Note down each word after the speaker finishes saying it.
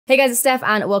Hey guys, it's Steph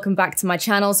and welcome back to my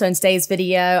channel. So in today's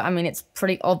video, I mean, it's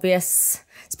pretty obvious.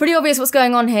 It's pretty obvious what's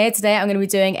going on here. Today, I'm going to be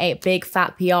doing a big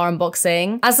fat PR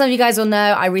unboxing. As some of you guys will know,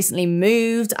 I recently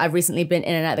moved. I've recently been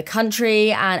in and out of the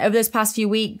country. And over those past few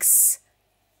weeks,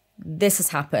 this has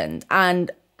happened.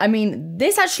 And I mean,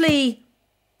 this is actually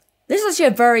a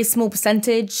very small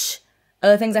percentage of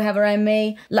the things I have around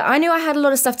me. Like, I knew I had a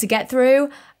lot of stuff to get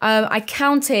through. I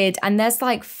counted and there's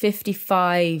like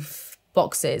 55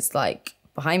 boxes, like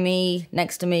behind me,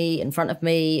 next to me, in front of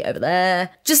me, over there.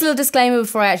 Just a little disclaimer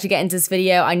before I actually get into this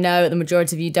video. I know the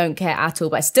majority of you don't care at all,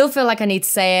 but I still feel like I need to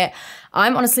say it.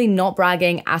 I'm honestly not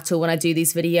bragging at all when I do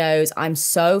these videos. I'm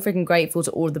so freaking grateful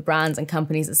to all of the brands and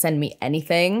companies that send me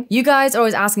anything. You guys are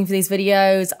always asking for these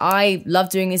videos. I love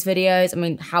doing these videos. I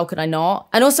mean, how could I not?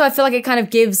 And also I feel like it kind of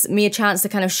gives me a chance to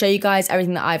kind of show you guys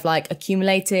everything that I've like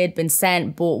accumulated, been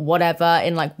sent, bought, whatever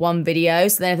in like one video.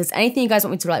 So then if there's anything you guys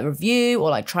want me to like review or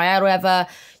like try out or whatever,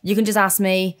 you can just ask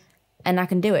me and I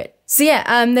can do it. So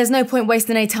yeah, there's no point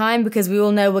wasting any time because we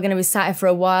all know we're gonna be sat here for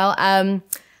a while.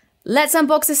 Let's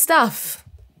unbox this stuff.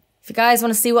 If you guys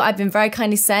want to see what I've been very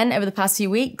kindly sent over the past few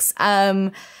weeks,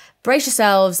 brace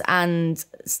yourselves and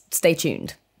stay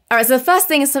tuned. All right, so the first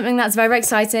thing is something that's very, very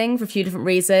exciting for a few different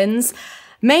reasons.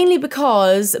 Mainly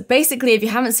because, basically, if you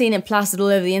haven't seen it plastered all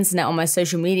over the internet on my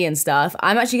social media and stuff,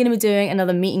 I'm actually going to be doing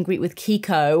another meet and greet with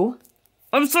KIKO.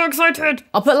 I'm so excited!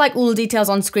 I'll put like all the details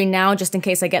on screen now just in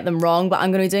case I get them wrong, but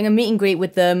I'm going to be doing a meet and greet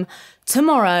with them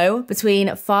tomorrow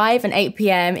between 5 and 8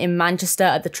 PM in Manchester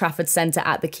at the Trafford Centre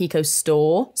at the KIKO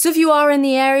store. So if you are in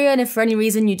the area and if for any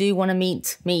reason you do want to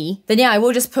meet me, then yeah, I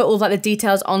will just put all like the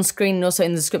details on screen and also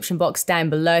in the description box down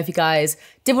below if you guys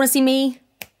did want to see me.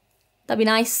 That'd be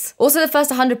nice. Also, the first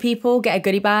 100 people get a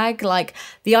goodie bag. Like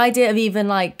the idea of even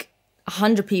like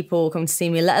 100 people coming to see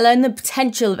me, let alone the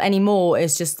potential of any more,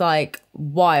 is just like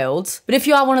wild. But if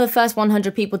you are one of the first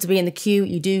 100 people to be in the queue,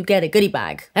 you do get a goodie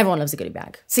bag. Everyone loves a goodie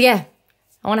bag. So yeah,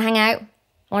 I want to hang out.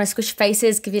 I want to squish your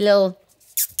faces, give you a little...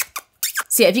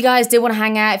 So yeah, if you guys do want to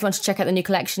hang out, if you want to check out the new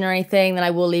collection or anything, then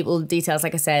I will leave all the details,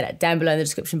 like I said, down below in the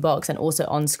description box and also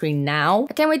on screen now.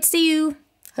 I can't wait to see you.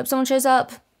 Hope someone shows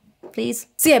up. Please.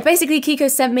 So yeah, basically KIKO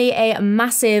sent me a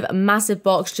massive, massive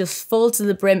box just full to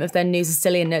the brim of their new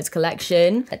Sicilian Notes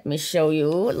collection. Let me show you.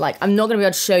 Like, I'm not gonna be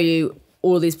able to show you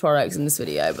all these products in this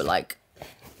video, but like,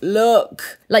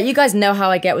 look. Like, you guys know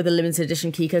how I get with the limited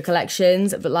edition KIKO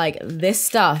collections, but like, this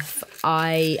stuff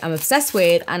I am obsessed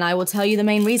with, and I will tell you the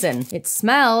main reason. It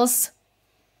smells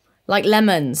like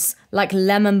lemons, like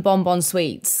lemon bonbon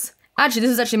sweets. Actually,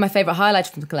 this is actually my favorite highlighter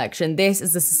from the collection. This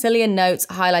is the Sicilian Notes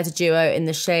highlighter duo in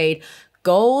the shade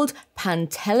Gold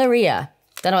Pantelleria.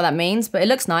 Don't know what that means, but it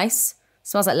looks nice.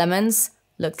 Smells like lemons.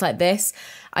 Looks like this.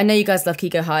 I know you guys love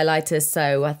KIKO highlighters,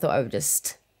 so I thought I would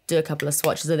just do a couple of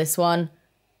swatches of this one.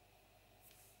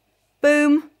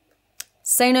 Boom.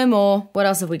 Say no more. What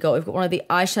else have we got? We've got one of the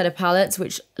eyeshadow palettes,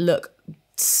 which look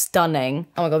stunning.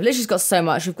 Oh my god, we've literally just got so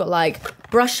much. We've got like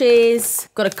brushes,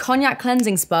 got a cognac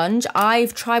cleansing sponge.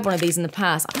 I've tried one of these in the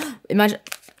past. Imagine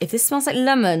if this smells like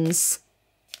lemons.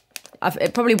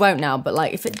 It probably won't now, but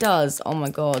like if it does, oh my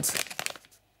god.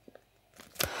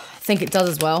 I think it does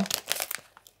as well.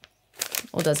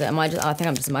 Or does it? I think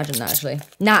I'm just imagining that actually.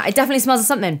 Nah, it definitely smells of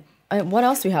something. What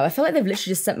else do we have? I feel like they've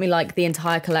literally just sent me like the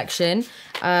entire collection.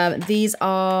 These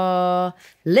are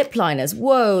lip liners.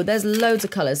 Whoa, there's loads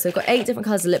of colors. So they've got 8 different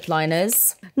colors of lip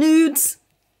liners. Nudes.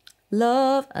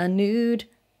 Love a nude.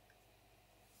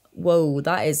 Whoa,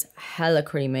 that is hella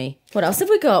creamy. What else have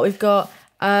we got? We've got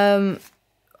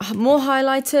more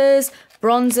highlighters,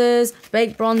 bronzers,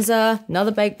 baked bronzer,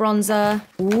 another baked bronzer.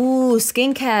 Ooh,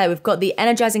 skincare. We've got the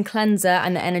energizing cleanser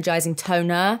and the energizing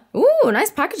toner. Ooh, nice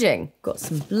packaging. Got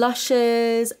some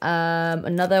blushes,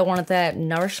 another one of their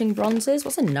nourishing bronzers.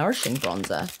 What's a nourishing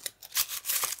bronzer?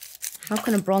 How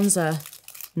can a bronzer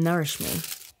nourish me?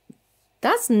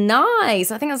 That's nice.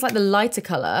 I think that's like the lighter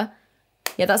color.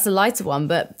 Yeah, that's the lighter one,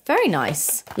 but very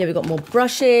nice. Yeah, we've got more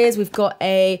brushes. We've got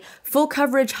a full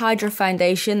coverage Hydra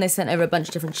foundation. They sent over a bunch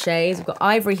of different shades. We've got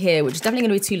ivory here, which is definitely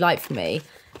gonna be too light for me,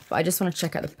 but I just wanna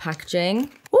check out the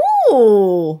packaging.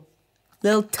 Ooh,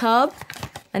 little tub.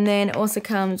 And then it also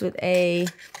comes with a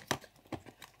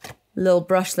little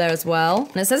brush there as well.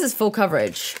 And it says it's full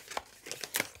coverage.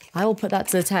 I will put that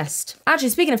to the test. Actually,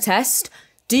 speaking of test,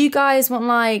 do you guys want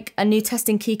like a new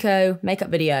testing KIKO makeup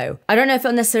video? I don't know if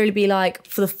it'll necessarily be like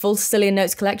for the full Sicilian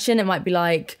Notes collection. It might be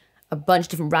like a bunch of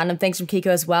different random things from KIKO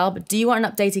as well. But do you want an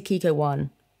updated KIKO one?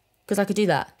 Because I could do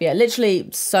that. But yeah, literally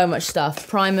so much stuff.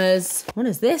 Primers. What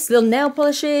is this? Little nail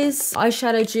polishes.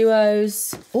 Eyeshadow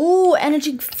duos. Ooh,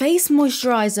 energy face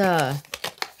moisturizer.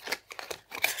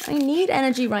 I need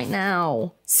energy right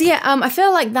now. So yeah, I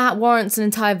feel like that warrants an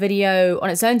entire video on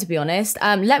its own, to be honest.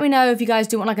 Let me know if you guys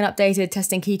do want like an updated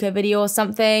testing KIKO video or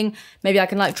something. Maybe I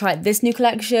can like try this new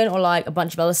collection or like a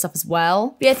bunch of other stuff as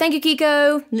well. But yeah, thank you,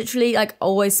 KIKO. Literally like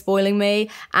always spoiling me.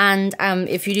 And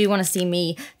if you do want to see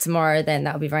me tomorrow, then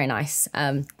that would be very nice.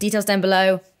 Details down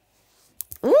below.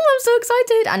 Ooh, I'm so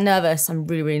excited and nervous. I'm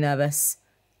really, really nervous.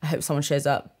 I hope someone shows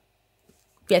up.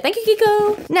 Yeah, thank you,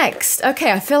 KIKO. Next,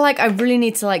 okay, I feel like I really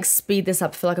need to like speed this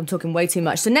up. I feel like I'm talking way too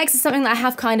much. So next is something that I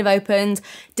have kind of opened.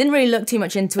 Didn't really look too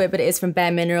much into it, but it is from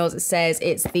Bare Minerals. It says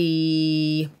it's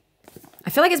the, I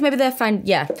feel like it's maybe their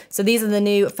yeah. So these are the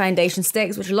new foundation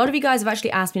sticks, which a lot of you guys have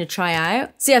actually asked me to try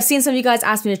out. So yeah, I've seen some of you guys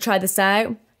ask me to try this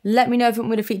out. Let me know if you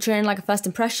want me to feature in like a first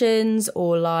impressions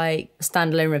or like a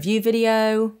standalone review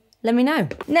video. Let me know.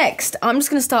 Next, I'm just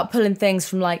gonna start pulling things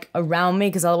from like around me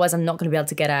because otherwise I'm not gonna be able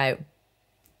to get out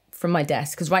from my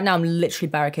desk, because right now I'm literally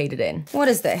barricaded in. What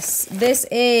is this? This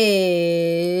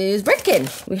is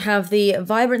Redken. We have the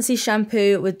Vibrancy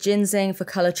shampoo with ginseng for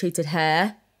color treated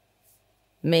hair.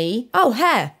 Me. Oh,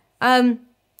 hair.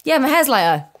 Yeah, my hair's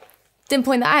lighter. Didn't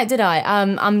point that out, did I?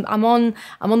 I'm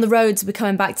on the road to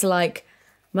becoming back to like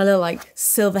my little like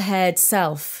silver haired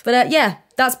self. But yeah,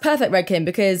 that's perfect, Redken,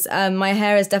 because my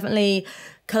hair is definitely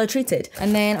color treated.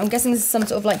 And then I'm guessing this is some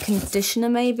sort of like conditioner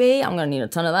maybe. I'm gonna need a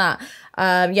ton of that.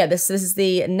 Yeah, this is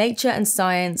the Nature and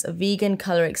Science Vegan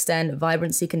Color Extend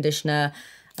Vibrancy Conditioner.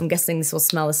 I'm guessing this will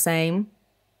smell the same.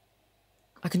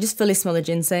 I can just fully smell the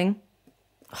ginseng.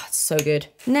 Oh, it's so good.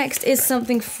 Next is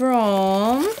something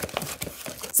from...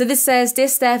 So this says, Dear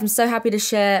Steph, I'm so happy to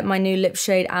share my new lip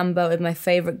shade Amber with my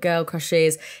favourite girl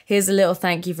crushes. Here's a little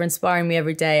thank you for inspiring me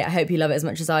every day. I hope you love it as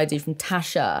much as I do, from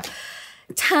Tasha.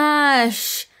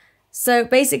 Tash! So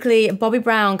basically, Bobby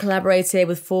Brown collaborated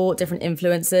with 4 different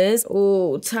influencers.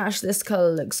 Oh, Tash, this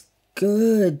colour looks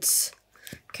good.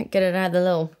 Can't get it out of the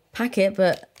little packet,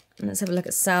 but let's have a look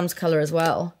at Sam's colour as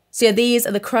well. So yeah, these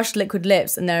are the crushed liquid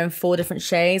lips, and they're in 4 different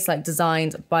shades, like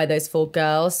designed by those 4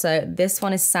 girls. So this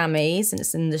one is Sammy's, and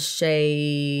it's in the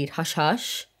shade Hush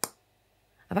Hush.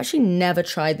 I've actually never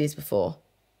tried these before.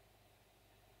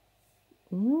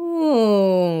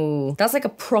 Ooh, that's like a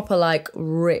proper, like,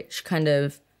 rich kind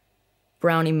of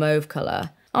brownie mauve colour.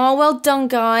 Oh, well done,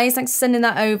 guys. Thanks for sending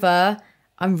that over.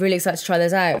 I'm really excited to try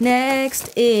those out.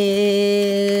 Next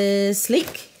is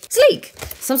Sleek. Sleek!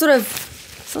 Some sort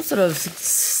of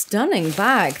stunning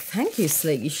bag. Thank you,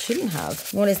 Sleek. You shouldn't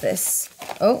have. What is this?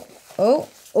 Oh,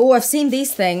 I've seen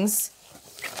these things.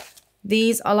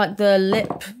 These are like the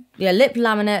lip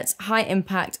laminates, high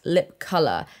impact lip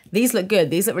color. These look good.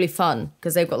 These look really fun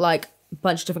because they've got like a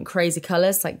bunch of different crazy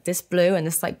colors, like this blue and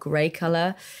this like gray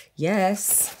color.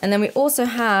 Yes. And then we also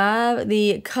have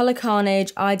the Color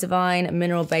Carnage Eye Divine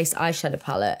mineral based eyeshadow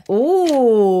palette.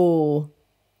 Ooh.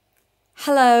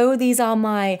 Hello, these are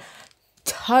my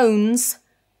tones.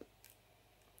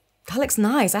 That looks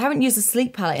nice. I haven't used a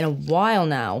Sleek palette in a while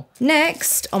now.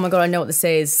 Next, oh my God, I know what this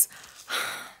is.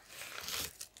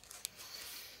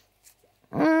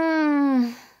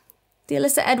 The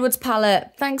Alyssa Edwards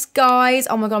palette. Thanks, guys.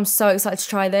 Oh my God, I'm so excited to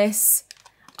try this.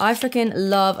 I freaking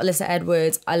love Alyssa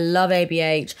Edwards. I love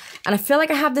ABH. And I feel like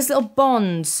I have this little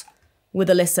bond with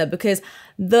Alyssa because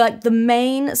the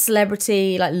main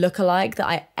celebrity like lookalike that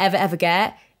I ever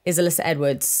get is Alyssa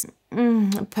Edwards. I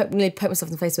nearly poked myself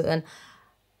in the face with it then.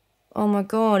 Oh my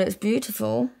God, it's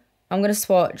beautiful. I'm gonna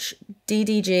swatch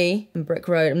DDG and Brick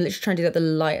Road. I'm literally trying to do like the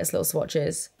lightest little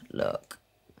swatches. Look.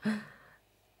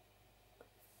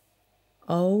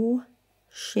 Oh,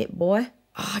 shit, boy.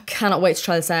 Oh, I cannot wait to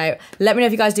try this out. Let me know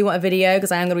if you guys do want a video because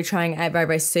I am gonna be trying it out very,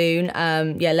 very soon.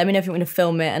 Yeah, let me know if you want me to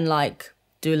film it and like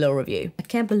do a little review. I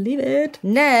can't believe it.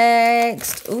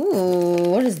 Next, ooh,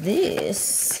 what is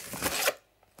this?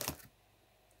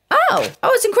 Oh,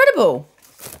 it's incredible.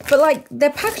 But like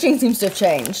their packaging seems to have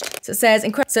changed. So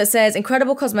it says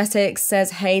Incredible Cosmetics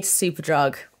says hey to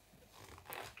Superdrug.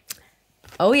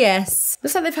 Oh yes.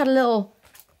 Looks like they've had a little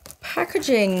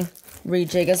packaging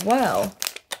rejig as well.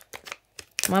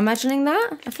 Am I imagining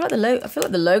that? I feel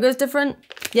like the logo's different.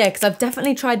 Yeah, because I've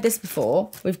definitely tried this before.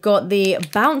 We've got the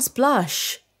Bounce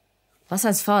Blush. That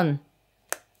sounds fun.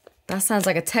 That sounds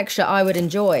like a texture I would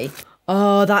enjoy.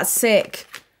 Oh, that's sick.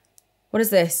 What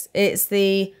is this? It's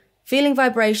the Feeling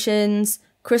Vibrations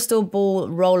Crystal Ball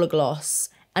Roller Gloss.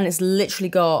 And it's literally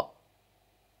got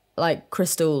like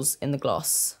crystals in the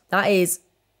gloss. That is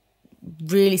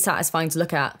really satisfying to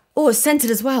look at. Oh, it's scented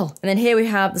as well. And then here we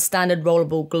have the standard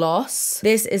rollable gloss.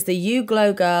 This is the You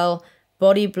Glow Girl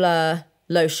Body Blur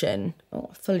Lotion. Oh,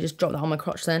 I fully just dropped that on my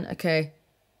crotch then. Okay,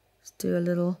 let's do a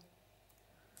little.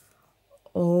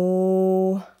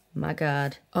 Oh my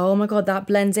God. Oh my God, that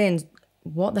blends in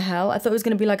What the hell? I thought it was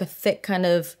going to be like a thick kind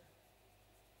of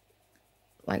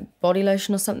like body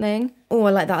lotion or something. Oh,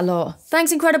 I like that a lot.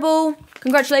 Thanks, Incredible.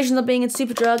 Congratulations on being in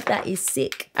Superdrug. That is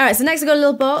sick. All right, so next I got a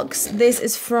little box. This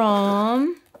is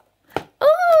from...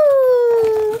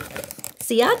 Oh,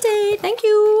 Ciate. Thank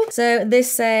you. So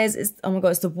this says, oh my God,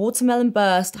 it's the Watermelon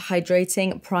Burst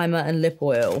Hydrating Primer and Lip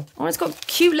Oil. Oh, it's got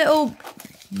cute little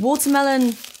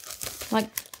watermelon like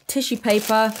tissue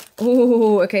paper.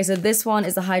 Oh, okay, so this one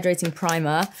is the hydrating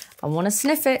primer. I want to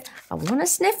sniff it. I want to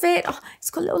sniff it. Oh, it's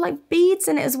got little like beads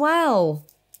in it as well.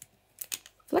 I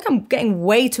feel like I'm getting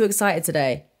way too excited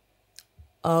today.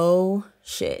 Oh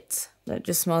shit. That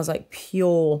just smells like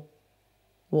pure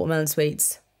watermelon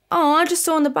sweets. Oh, I just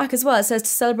saw on the back as well, it says to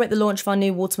celebrate the launch of our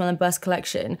new Watermelon Burst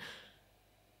collection,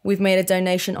 we've made a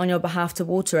donation on your behalf to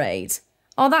WaterAid.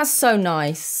 Oh, that's so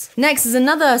nice. Next is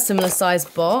another similar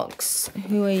sized box.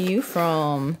 Who are you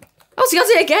from? Oh,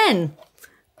 Ciate again.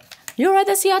 You all right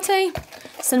there, Ciate?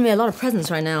 Sending me a lot of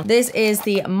presents right now. This is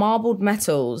the Marbled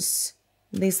Metals.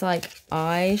 These like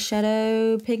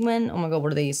eyeshadow pigment. Oh my God,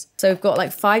 what are these? So we've got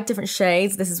like 5 different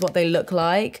shades. This is what they look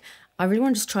like. I really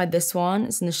want to just try this one.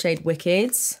 It's in the shade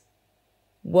Wicked.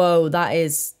 Whoa,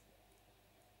 that's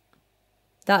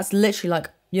literally like,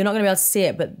 you're not going to be able to see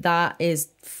it, but that is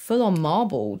full on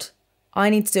marbled.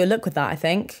 I need to do a look with that, I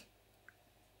think.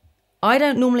 I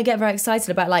don't normally get very excited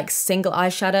about like single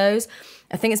eyeshadows.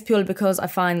 I think it's purely because I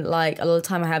find like a lot of the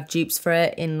time I have dupes for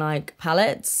it in like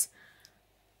palettes.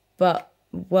 But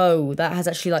whoa, that has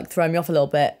actually like thrown me off a little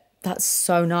bit. That's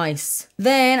so nice.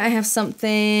 Then I have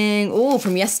something, oh,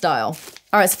 from Yes Style.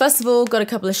 All right, so first of all, got a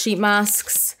couple of sheet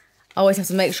masks. I always have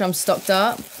to make sure I'm stocked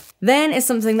up. Then it's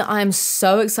something that I am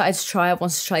so excited to try. I've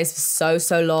wanted to try this for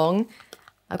so long.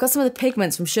 I've got some of the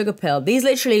pigments from Sugar Pill. These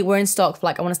literally were in stock for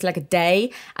like, I want to say like a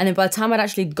day. And then by the time I'd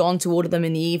actually gone to order them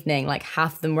in the evening, like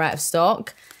half of them were out of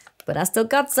stock. But I still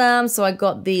got some. So I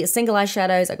got the single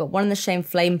eyeshadows. I got one in the shade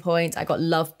Flame Point. I got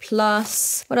Love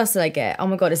Plus. What else did I get? Oh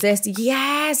my God, is this?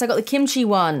 Yes, I got the kimchi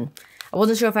one. I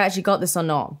wasn't sure if I actually got this or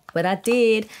not, but I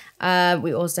did.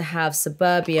 We also have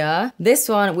Suburbia. This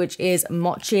one, which is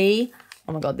Mochi.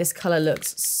 Oh my God, this color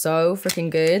looks so freaking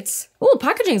good. Oh, the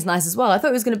packaging's nice as well. I thought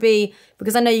it was gonna be,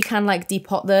 because I know you can like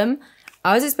depot them.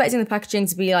 I was expecting the packaging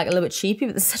to be like a little bit cheapy,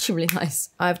 but this is actually really nice.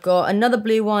 I've got another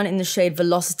blue one in the shade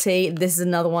Velocity. This is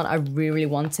another one I really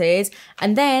wanted.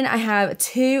 And then I have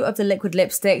 2 of the liquid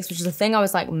lipsticks, which is the thing I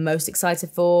was like most excited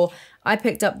for. I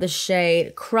picked up the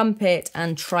shade Crumpet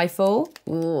and Trifle.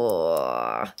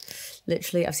 Ooh.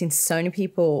 Literally, I've seen so many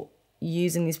people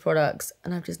using these products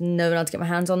and I've just never been able to get my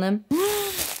hands on them.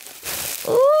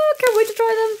 Oh, can't wait to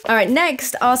try them. All right,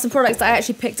 next are some products that I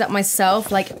actually picked up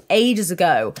myself like ages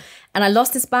ago. And I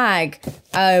lost this bag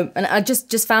and I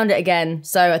just found it again.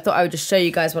 So I thought I would just show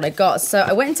you guys what I got. So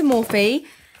I went into Morphe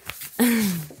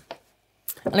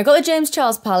and I got the James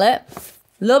Charles palette.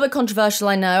 A little bit controversial,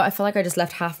 I know. I feel like I just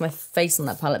left half my face on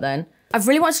that palette then. I've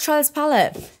really wanted to try this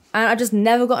palette and I've just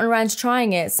never gotten around to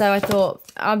trying it. So I thought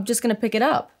I'm just gonna pick it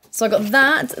up. So I got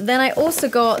that. Then I also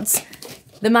got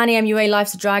the Manny MUA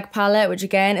Life's a Drag palette, which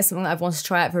again is something that I've wanted to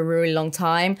try out for a really long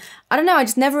time. I don't know, I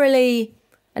never really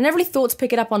thought to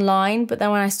pick it up online, but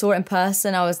then when I saw it in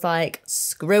person, I was like,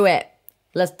 screw it,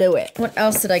 let's do it. What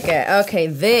else did I get? Okay,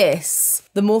 this.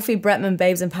 The Morphe Bretman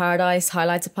Babes in Paradise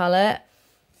highlighter palette.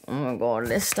 Oh my God,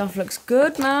 this stuff looks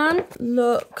good, man.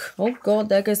 Look. Oh God,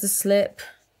 there goes the slip.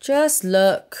 Just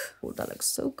look. Oh, that looks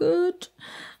so good.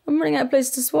 I'm running out of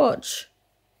places to swatch.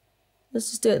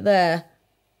 Let's just do it there.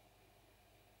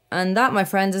 And that, my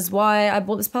friends, is why I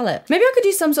bought this palette. Maybe I could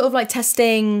do some sort of like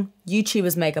testing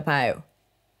YouTubers makeup out.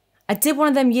 I did one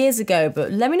of them years ago,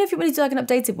 but let me know if you want to do like an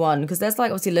updated one, because there's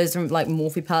like obviously loads of different like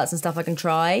Morphe palettes and stuff I can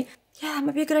try. Yeah, that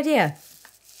might be a good idea,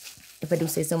 if I do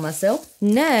say so myself.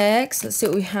 Next, let's see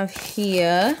what we have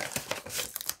here.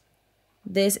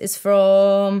 This is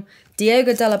from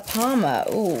Diego Della Palma.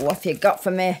 Ooh, what have you got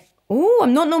for me? Ooh,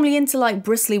 I'm not normally into like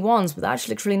bristly ones, but that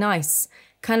actually looks really nice.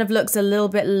 Kind of looks a little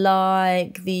bit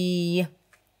like the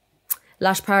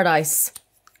Lash Paradise.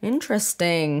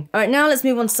 Interesting. All right, now let's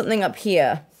move on to something up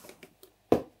here.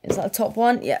 Is that the top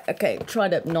one? Yeah, okay, try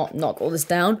to not knock all this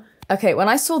down. Okay, when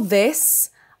I saw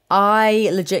this, I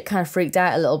legit kind of freaked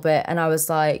out a little bit and I was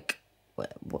like,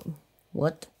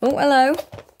 what? Oh, hello.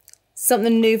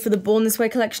 Something new for the Born This Way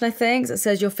collection, I think. So it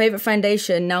says your favorite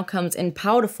foundation now comes in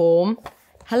powder form.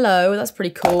 Hello, that's pretty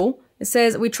cool. It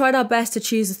says, we tried our best to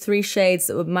choose the 3 shades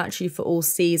that would match you for all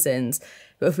seasons.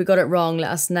 But if we got it wrong, let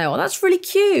us know. Oh, that's really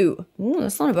cute. Ooh,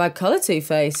 that's not a bad colour, Too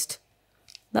Faced.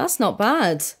 That's not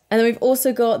bad. And then we've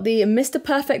also got the Mr.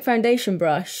 Perfect foundation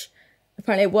brush.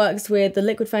 Apparently it works with the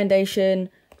liquid foundation,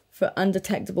 for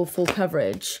undetectable full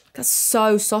coverage. That's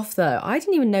so soft though. I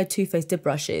didn't even know Too Faced did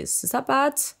brushes. Is that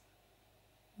bad?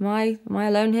 Am I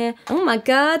alone here? Oh my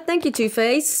God, thank you, Too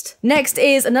Faced. Next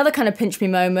is another kind of pinch me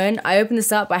moment. I opened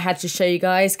this up, I had to show you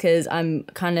guys because I'm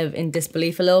kind of in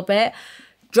disbelief a little bit.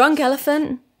 Drunk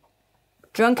Elephant.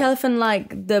 Drunk Elephant,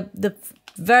 like the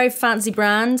very fancy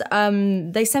brand.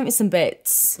 They sent me some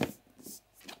bits.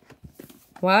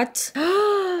 What?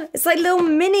 It's like little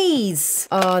minis.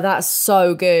 Oh, that's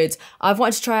so good. I've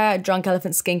wanted to try out Drunk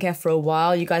Elephant skincare for a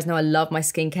while. You guys know I love my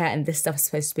skincare and this stuff is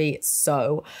supposed to be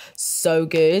so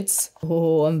good.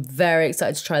 Oh, I'm very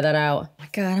excited to try that out. Oh my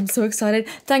God, I'm so excited.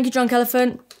 Thank you, Drunk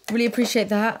Elephant. Really appreciate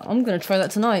that. I'm gonna try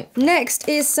that tonight. Next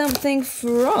is something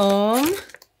from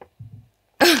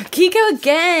KIKO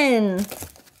again.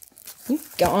 You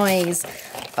guys.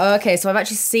 Okay, so I've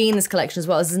actually seen this collection as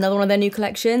well. This is another one of their new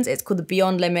collections. It's called the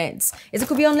Beyond Limits. Is it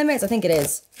called Beyond Limits? I think it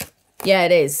is. Yeah,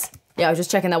 it is. Yeah, I was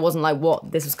just checking that wasn't like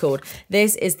what this was called.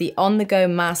 This is the On The Go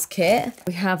Mask Kit.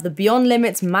 We have the Beyond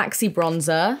Limits Maxi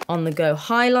Bronzer, On The Go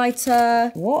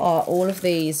Highlighter. What are all of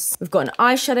these? We've got an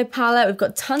eyeshadow palette. We've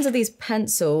got tons of these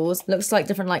pencils. Looks like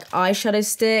different like eyeshadow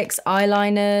sticks,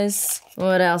 eyeliners.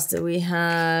 What else do we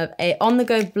have? A On The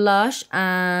Go blush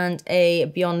and a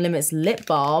Beyond Limits lip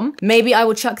balm. Maybe I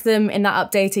will chuck them in that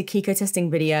updated KIKO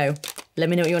testing video. Let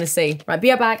me know what you want to see. Right, be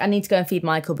right back. I need to go and feed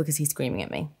Michael because he's screaming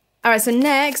at me. All right, so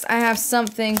next I have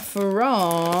something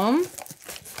from,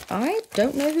 I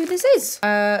don't know who this is.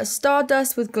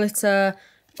 Stardust with Glitter,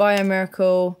 Bio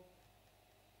Miracle.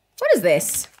 What is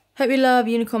this? Hope you love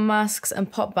unicorn masks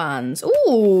and pop bands.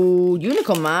 Ooh,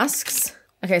 unicorn masks.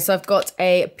 Okay, so I've got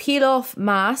a peel-off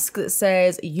mask that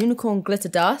says Unicorn Glitter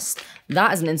Dust.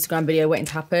 That is an Instagram video waiting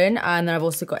to happen. And then I've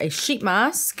also got a sheet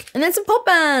mask. And then some pop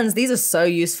bands. These are so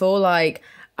useful. Like,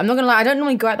 I'm not gonna lie, I don't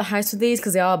normally go out the house with these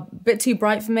because they are a bit too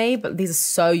bright for me, but these are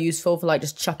so useful for like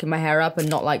just chucking my hair up and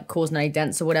not like causing any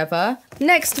dents or whatever.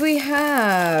 Next we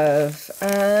have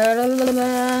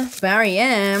Barry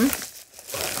M.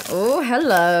 Oh,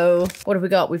 hello. What have we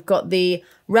got? We've got the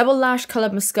Rebel Lash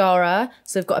coloured mascara.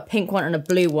 So we've got a pink one and a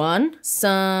blue one.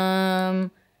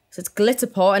 So it's glitter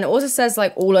pot, and it also says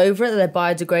like all over it that they're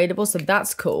biodegradable, so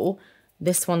that's cool.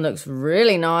 This one looks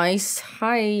really nice.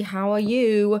 Hi, how are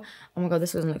you? Oh my God,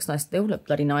 this one looks nice. They all look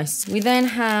bloody nice. We then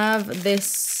have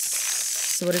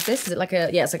this, what is this? Is it like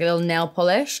a, yeah, it's like a little nail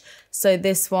polish. So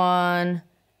this one,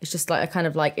 it's just like a kind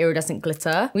of like iridescent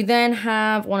glitter. We then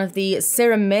have one of the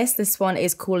Serum Mist. This one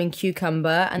is Cooling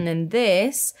Cucumber. And then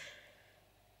this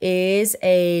is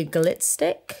a glit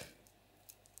stick.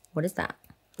 What is that?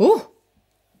 Ooh.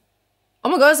 Oh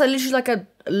my God, it's like literally like a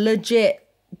legit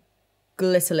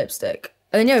glitter lipstick.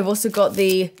 And then yeah, we've also got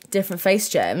the different face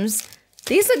gems.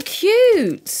 These look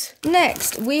cute.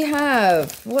 Next, we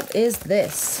have, what is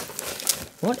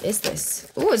this? What is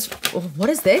this? Oh, what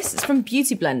is this? It's from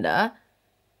Beauty Blender.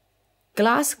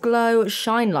 Glass Glow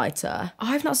Shine Lighter.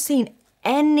 I've not seen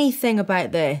anything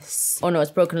about this. Oh no,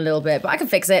 it's broken a little bit, but I can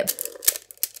fix it.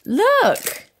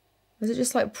 Look! Is it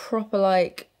just like proper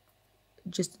like,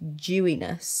 just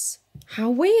dewiness? How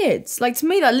weird. Like to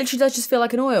me, that literally does just feel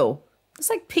like an oil. It's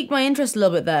like piqued my interest a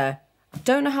little bit there. I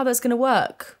don't know how that's gonna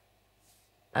work.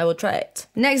 I will try it.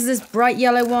 Next is this bright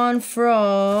yellow one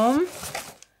from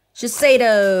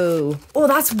Shiseido. Oh,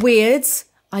 that's weird.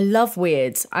 I love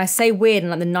weird. I say weird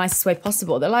in like the nicest way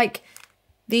possible. They're like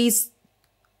these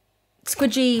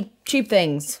squidgy tube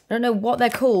things. I don't know what they're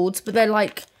called, but they're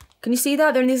like, can you see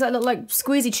that? They're in these like little like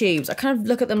squeezy tubes. I kind of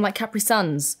look at them like Capri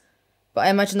Suns, but I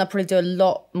imagine they'll probably do a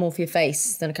lot more for your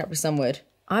face than a Capri Sun would.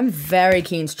 I'm very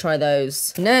keen to try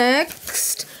those.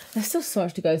 Next, there's still so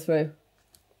much to go through.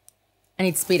 I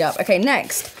need to speed up. Okay,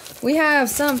 next, we have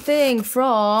something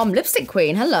from Lipstick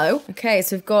Queen. Hello. Okay,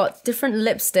 so we've got different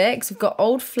lipsticks. We've got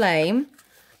Old Flame,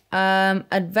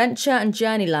 Adventure and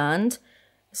Journeyland.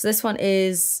 So this one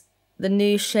is the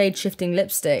new shade shifting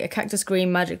lipstick. A cactus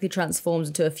green magically transforms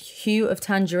into a hue of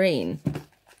tangerine.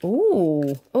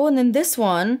 Ooh. Oh, and then this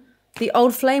one, the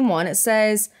Old Flame one, it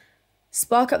says,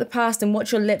 spark up the past and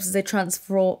watch your lips as they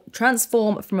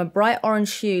transform from a bright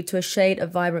orange hue to a shade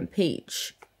of vibrant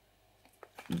peach.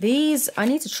 These, I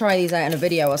need to try these out in a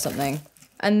video or something.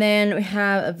 And then we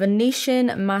have a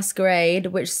Venetian Masquerade,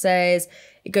 which says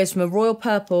it goes from a royal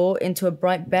purple into a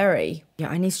bright berry. Yeah,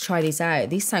 I need to try these out.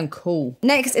 These sound cool.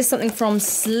 Next is something from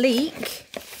Sleek.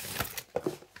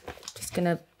 Just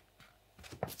gonna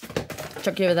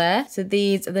chuck you over there. So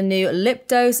these are the new Lip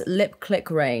Dose Lip Click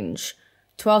range.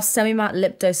 12 semi-matte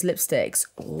lip dose lipsticks.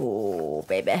 Oh,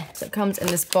 baby. So it comes in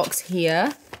this box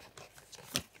here.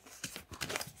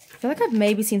 I feel like I've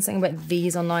maybe seen something about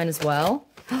these online as well.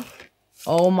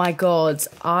 Oh my God.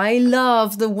 I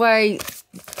love the way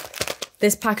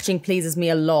This packaging pleases me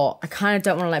a lot. I kind of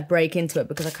don't want to like break into it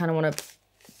because I kind of want to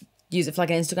use it for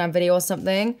like an Instagram video or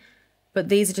something. But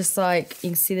these are just like, you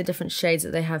can see the different shades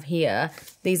that they have here.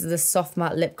 These are the soft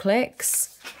matte lip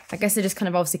clicks. I guess they just kind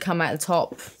of obviously come out the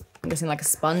top. I'm guessing like a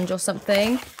sponge or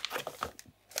something.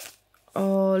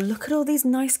 Oh, look at all these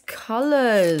nice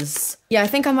colours. Yeah, I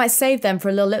think I might save them for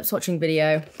a little lip swatching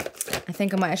video. I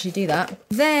think I might actually do that.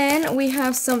 Then we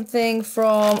have something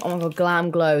from, oh my God, Glam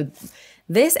Glow.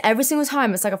 This, every single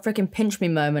time, it's like a freaking pinch me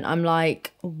moment. I'm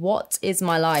like, what is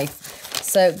my life?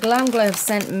 So Glam Glow have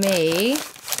sent me,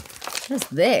 what is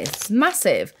this? It's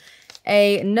massive.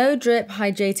 A no drip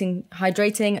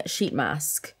hydrating sheet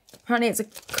mask. Apparently it's a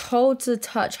cold to the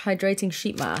touch hydrating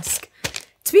sheet mask.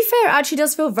 To be fair, it actually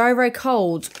does feel very, very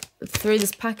cold through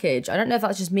this package. I don't know if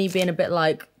that's just me being a bit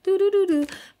like, doo-doo-doo-doo,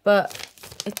 but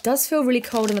it does feel really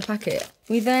cold in the packet.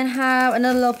 We then have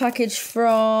another little package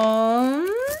from,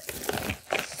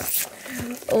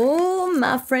 oh,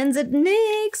 my friends at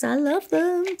NYX. I love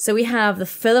them. So we have the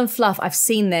Fill and Fluff. I've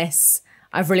seen this.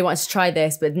 I've really wanted to try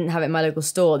this, but didn't have it in my local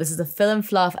store. This is the Fill and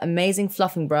Fluff Amazing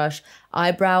Fluffing Brush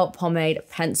Eyebrow Pomade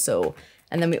Pencil.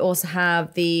 And then we also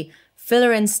have the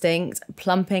Filler Instinct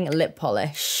Plumping Lip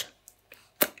Polish.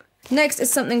 Next is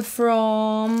something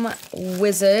from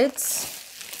Wizards.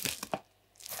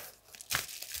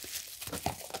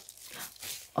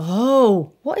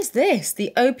 Oh, what is this?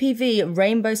 The OPV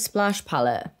Rainbow Splash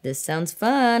Palette. This sounds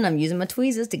fun. I'm using my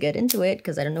tweezers to get into it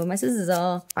because I don't know where my scissors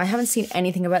are. I haven't seen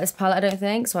anything about this palette, I don't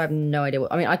think, so I have no idea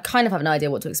what, I mean, I kind of have an idea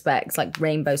what to expect. It's like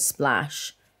Rainbow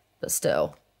Splash, but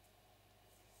still.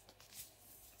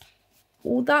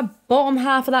 Oh, that bottom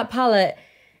half of that palette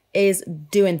is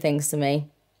doing things to me.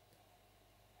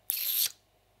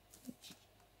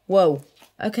 Whoa.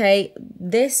 Okay,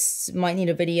 this might need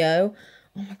a video.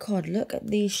 Oh my God, look at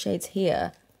these shades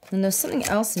here. And there's something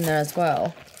else in there as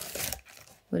well.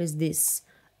 What is this?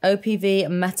 OPV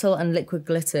Metal and Liquid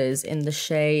Glitters in the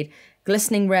shade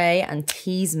Glistening Ray and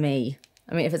Tease Me.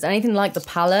 I mean, if it's anything like the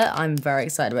palette, I'm very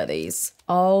excited about these.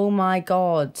 Oh my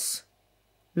God.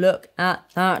 Look at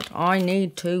that. I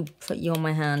need to put you on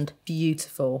my hand.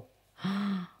 Beautiful.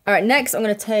 All right, next I'm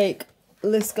going to take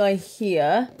this guy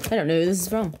here. I don't know who this is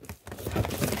from.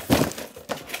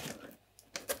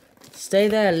 Stay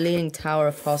There, Leaning Tower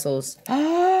of Apostles.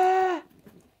 Oh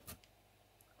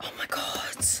my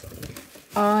God.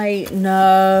 I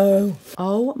know.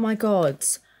 Oh my God.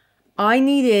 I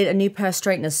needed a new pair of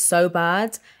straighteners so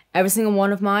bad. Every single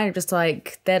one of mine are just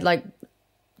like,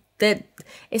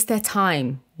 it's their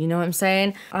time. You know what I'm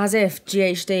saying? As if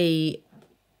GHD...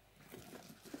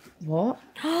 What?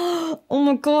 Oh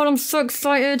my God, I'm so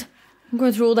excited. I'm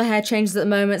going through all the hair changes at the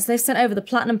moment. So they've sent over the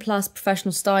Platinum Plus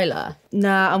Professional Styler.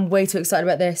 Nah, I'm way too excited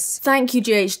about this. Thank you,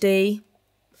 GHD.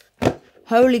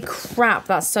 Holy crap,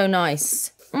 that's so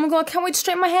nice. Oh my God, I can't wait to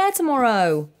straighten my hair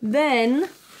tomorrow. Then,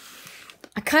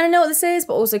 I kind of know what this is,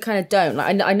 but also kind of don't.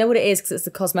 Like, I know what it is because it's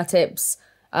the Cosmetics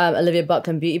Olivia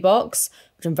Buckland Beauty Box,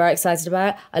 which I'm very excited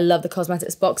about. I love the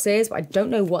cosmetics boxes, but I don't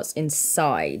know what's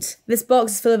inside. This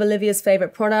box is full of Olivia's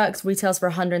favourite products, retails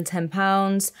for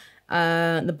 £110.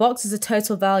 The box is a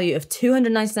total value of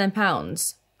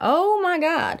 £299. Oh my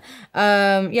God.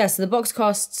 Yeah, so the box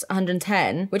costs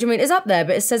 110, which I mean is up there,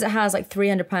 but it says it has like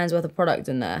 £300 worth of product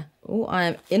in there. Oh, I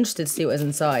am interested to see what is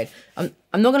inside. I'm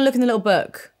not gonna look in the little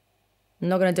book. I'm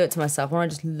not gonna do it to myself. I wanna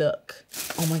just look.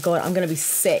 Oh my God, I'm gonna be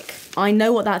sick. I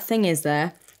know what that thing is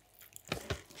there.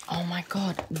 Oh my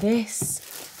God, this.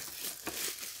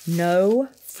 No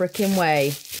freaking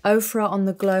way. Ofra on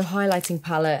the Glow highlighting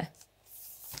palette.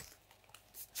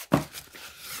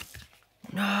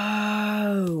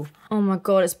 No. Oh my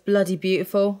God, it's bloody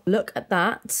beautiful. Look at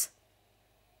that.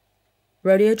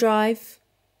 Rodeo Drive,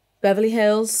 Beverly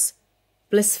Hills,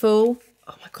 Blissful.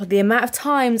 Oh my God, the amount of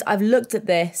times I've looked at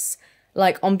this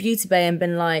like on Beauty Bay and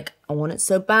been like, I want it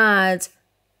so bad.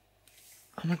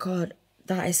 Oh my God,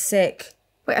 that is sick.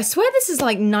 Wait, I swear this is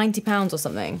like £90 or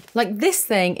something. Like this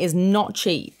thing is not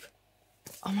cheap.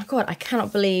 Oh my God, I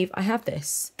cannot believe I have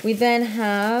this. We then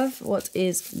have, what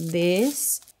is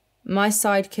this? My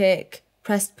Sidekick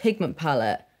Pressed Pigment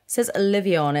Palette. It says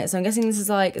Olivia on it, so I'm guessing this is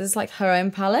like her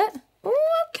own palette?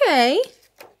 Oh, okay.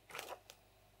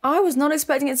 I was not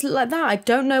expecting it to look like that. I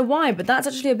don't know why, but that's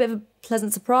actually a bit of a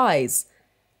pleasant surprise.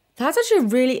 That's actually a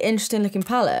really interesting looking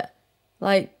palette.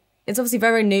 Like, it's obviously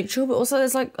very neutral, but also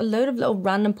there's like a load of little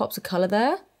random pops of colour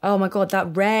there. Oh my God,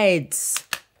 that red.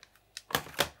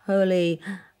 Holy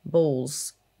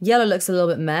balls. Yellow looks a little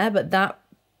bit meh, but that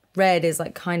red is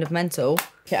like kind of mental.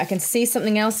 Okay, I can see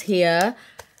something else here.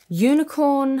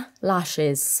 Unicorn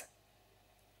lashes.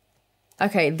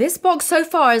 Okay, this box so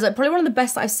far is like probably one of the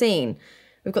best that I've seen.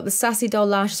 We've got the Sassy Doll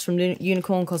Lashes from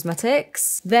Unicorn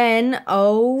Cosmetics. Then,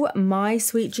 oh my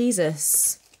sweet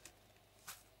Jesus.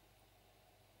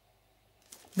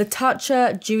 The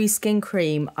Toucher Dewy Skin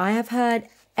Cream. I have heard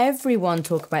everyone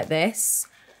talk about this.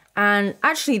 And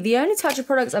actually, the only Toucher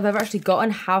products I've ever actually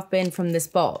gotten have been from this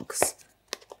box.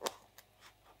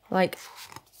 Like,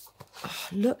 oh,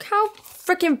 look how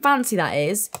freaking fancy that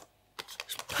is.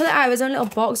 Just pull it out of his own little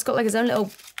box. It's got like his own little,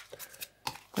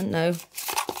 I don't know,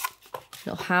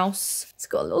 little house. It's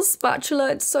got a little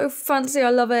spatula. It's so fancy. I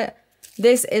love it.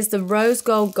 This is the Rose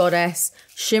Gold Goddess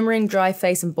Shimmering Dry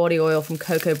Face and Body Oil from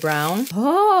Cocoa Brown.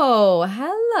 Oh,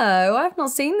 hello. I've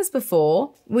not seen this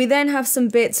before. We then have some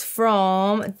bits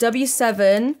from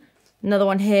W7, another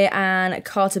one here, and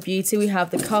Carter Beauty. We have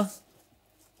the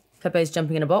Pepe's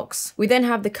jumping in a box. We then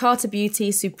have the Carter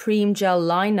Beauty Supreme Gel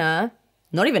Liner.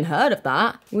 Not even heard of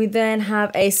that. We then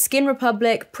have a Skin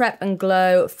Republic Prep and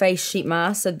Glow Face Sheet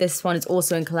Mask. So this one is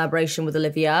also in collaboration with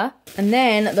Olivia. And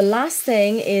then the last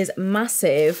thing is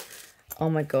massive. Oh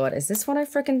my God, is this what I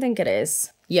freaking think it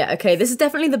is? Yeah, okay, this is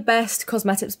definitely the best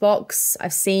cosmetics box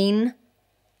I've seen.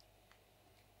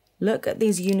 Look at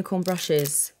these unicorn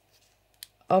brushes.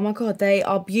 Oh my God, they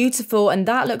are beautiful. And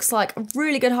that looks like a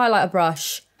really good highlighter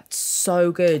brush.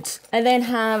 So good. I then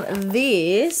have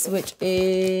this, which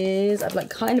is, I've like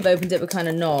kind of opened it, but kind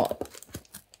of not.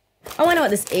 Oh, I know what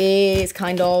this is,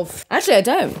 kind of. Actually, I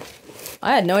don't.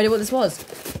 I had no idea what this was.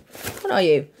 What are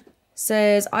you? It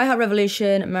says, I Heart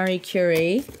Revolution, Marie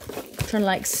Curie. I'm trying to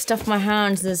like stuff my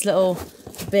hand to this little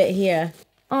bit here.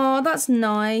 Oh, that's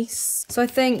nice. So I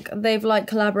think they've like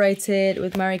collaborated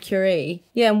with Marie Curie.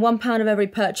 Yeah, and £1 of every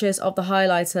purchase of the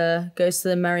highlighter goes to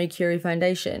the Marie Curie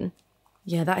Foundation.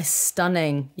 Yeah, that is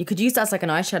stunning. You could use that as like an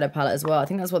eyeshadow palette as well. I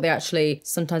think that's what they actually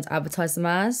sometimes advertise them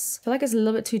as. I feel like it's a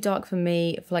little bit too dark for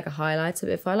me for like a highlighter, but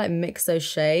if I like mix those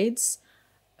shades,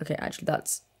 okay, actually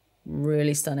that's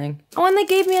really stunning. Oh, and they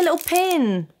gave me a little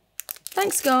pin.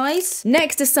 Thanks, guys.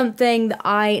 Next is something that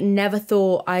I never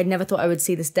thought I would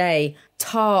see this day.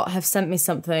 Tarte have sent me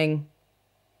something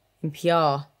in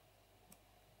PR.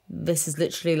 This is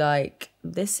literally like,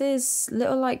 this is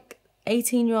little like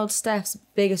 18-year-old Steph's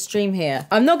biggest dream here.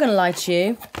 I'm not gonna lie to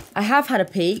you. I have had a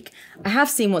peek. I have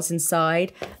seen what's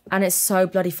inside, and it's so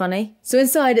bloody funny. So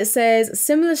inside it says,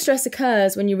 similar stress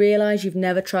occurs when you realize you've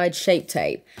never tried Shape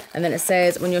Tape. And then it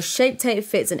says, when your Shape Tape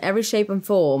fits in every shape and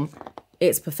form,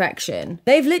 it's perfection.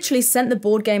 They've literally sent the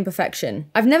board game Perfection.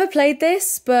 I've never played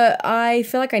this, but I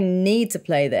feel like I need to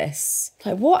play this.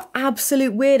 Like, what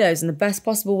absolute weirdos in the best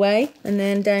possible way. And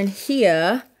then down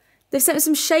here, they've sent me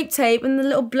some Shape Tape and the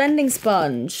little blending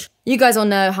sponge. You guys all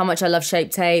know how much I love Shape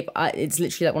Tape. It's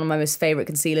literally like one of my most favorite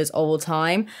concealers of all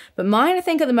time. But mine, I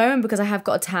think at the moment, because I have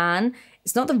got a tan,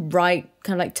 it's not the right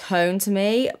kind of like tone to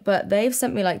me, but they've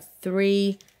sent me like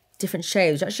 3 different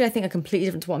shades, which actually I think are completely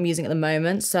different to what I'm using at the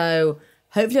moment. So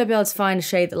hopefully I'll be able to find a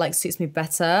shade that like suits me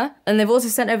better. And they've also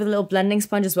sent over the little blending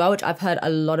sponge as well, which I've heard a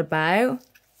lot about.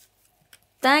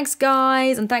 Thanks,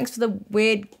 guys. And thanks for the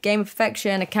weird game of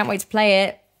Perfection. I can't wait to play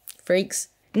it. Freaks.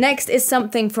 Next is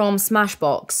something from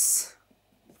Smashbox.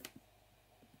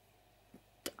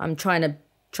 I'm trying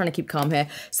to keep calm here.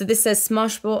 So this says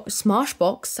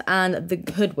Smashbox and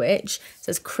the Hood Witch. It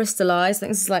says Crystallize. I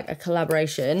think this is like a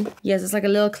collaboration. Yes, it's like a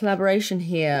little collaboration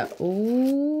here.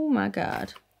 Oh my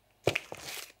God.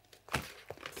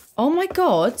 Oh my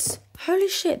God. Holy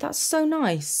shit, that's so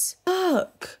nice.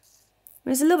 Look. I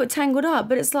mean, it's a little bit tangled up,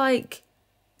 but it's like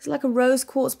a rose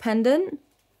quartz pendant.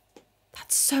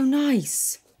 That's so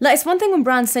nice. Like, it's one thing when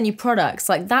brands send you products,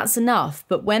 like that's enough.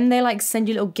 But when they like send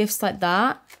you little gifts like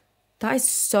that, that is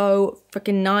so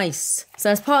freaking nice. So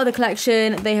as part of the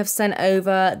collection, they have sent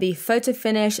over the Photo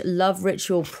Finish Love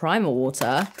Ritual Primer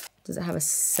Water. Does it have a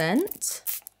scent?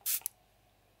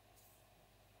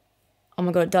 Oh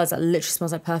my God, it does. That literally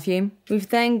smells like perfume. We've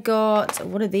then got,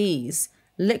 what are these?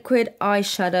 Liquid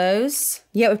eyeshadows.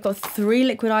 Yeah, we've got 3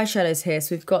 liquid eyeshadows here.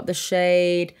 So we've got the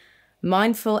shade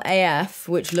Mindful AF,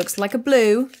 which looks like a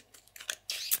blue.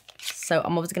 So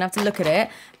I'm obviously gonna have to look at it.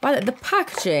 But the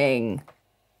packaging,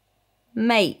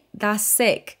 mate, that's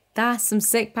sick. That's some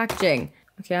sick packaging.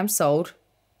 Okay, I'm sold.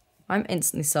 I'm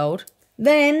instantly sold.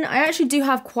 Then I actually do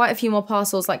have quite a few more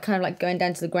parcels, like kind of like going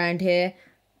down to the ground here.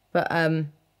 But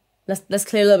let's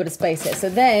clear a little bit of space here. So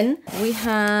then we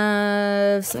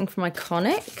have something from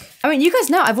Iconic. I mean, you guys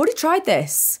know I've already tried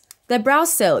this. They're brow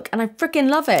silk, and I freaking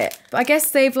love it. But I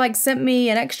guess they've like sent me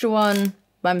an extra one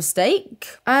by mistake.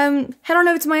 Head on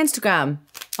over to my Instagram.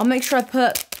 I'll make sure I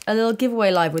put a little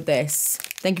giveaway live with this.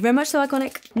 Thank you very much, so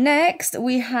Iconic. Next,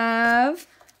 we have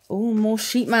Oh, more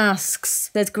sheet masks.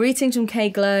 There's greetings from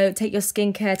K-Glow. Take your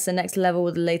skincare to the next level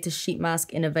with the latest sheet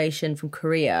mask innovation from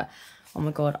Korea. Oh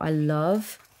my God, I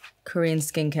love Korean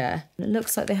skincare. It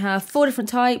looks like they have 4 different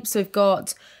types. So we've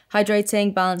got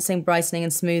hydrating, balancing, brightening,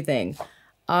 and smoothing.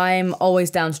 I'm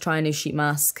always down to try a new sheet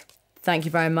mask. Thank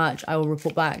you very much. I will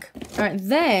report back. All right,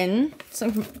 then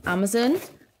something from Amazon.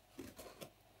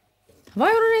 Have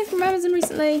I ordered anything from Amazon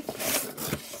recently?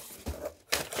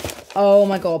 Oh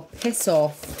my God, piss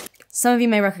off. Some of you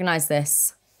may recognize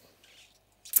this.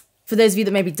 For those of you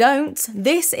that maybe don't,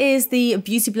 this is the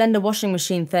Beauty Blender washing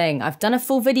machine thing. I've done a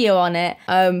full video on it,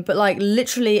 but like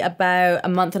literally about a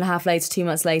month and a half later, 2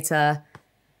 months later,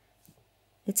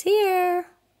 it's here.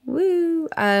 Woo.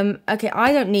 Okay,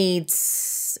 I don't need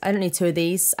 2 of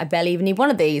these. I barely even need 1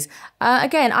 of these.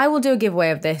 Again, I will do a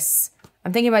giveaway of this.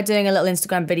 I'm thinking about doing a little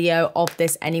Instagram video of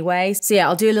this anyway. So yeah,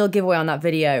 I'll do a little giveaway on that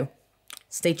video.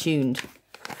 Stay tuned.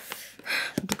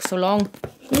 It took so long.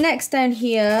 Next down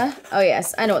here, oh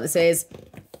yes, I know what this is.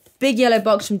 Big yellow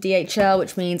box from DHL,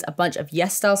 which means a bunch of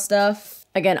Yes Style stuff.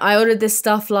 Again, I ordered this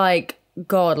stuff like,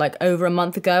 God, like over a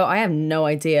month ago. I have no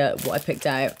idea what I picked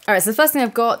out. All right, so the first thing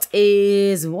I've got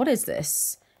is, what is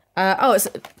this? Oh, it's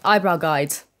an eyebrow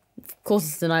guide. Of course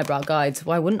it's an eyebrow guide.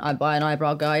 Why wouldn't I buy an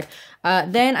eyebrow guide?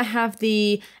 Then I have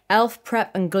the e.l.f.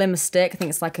 Prep and Glimmer Stick. I think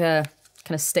it's like a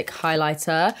kind of stick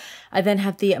highlighter. I then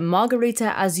have the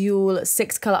Margarita Azul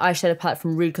 6-color eyeshadow palette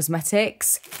from Rude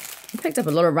Cosmetics. I picked up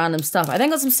a lot of random stuff. I then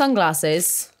got some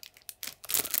sunglasses.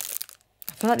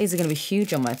 I feel like these are going to be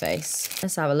huge on my face.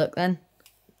 Let's have a look then.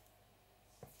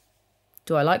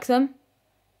 Do I like them?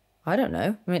 I don't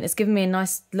know. I mean, it's given me a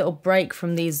nice little break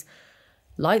from these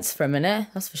lights for a minute,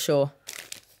 that's for sure.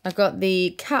 I've got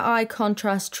the cat eye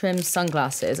contrast trim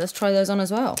sunglasses. Let's try those on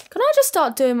as well. Can I just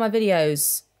start doing my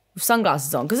videos with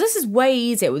sunglasses on? Because this is way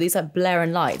easier with these like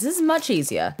blaring lights. This is much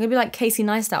easier. I'm gonna be like Casey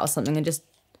Neistat or something and just...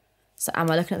 So am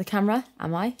I looking at the camera?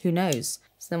 Am I? Who knows?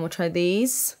 So then we'll try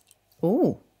these.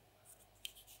 Ooh.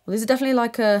 Well, these are definitely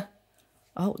like a...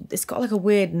 Oh, it's got like a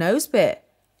weird nose bit.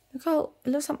 Look how... It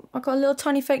looks like I've got a little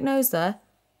tiny fake nose there.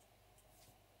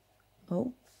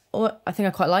 Oh. Oh, I think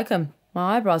I quite like them.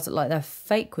 My eyebrows look like they're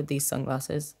fake with these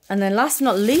sunglasses. And then last but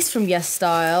not least from Yes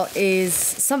Style is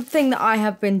something that I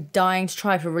have been dying to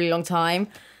try for a really long time.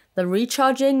 The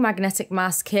Recharging Magnetic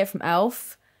Mask Kit from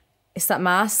e.l.f. It's that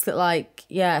mask that like,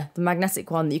 yeah, the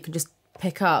magnetic one that you can just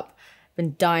pick up.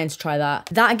 Been dying to try that.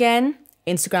 That again,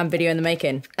 Instagram video in the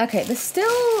making. Okay, there's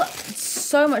still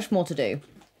so much more to do.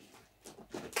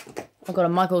 Oh God,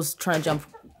 and Michael's trying to jump.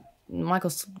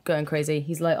 Michael's going crazy.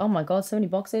 He's like, oh my God, so many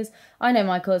boxes. I know,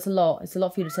 Michael, it's a lot. It's a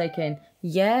lot for you to take in.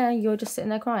 Yeah, you're just sitting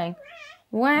there crying.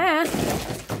 Wah.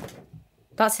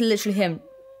 That's literally him.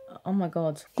 Oh my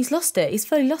God. He's lost it. He's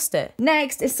fully lost it.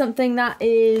 Next is something that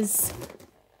is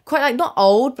quite like, not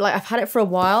old, but like I've had it for a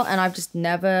while and I've just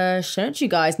never shown it to you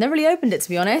guys. Never really opened it, to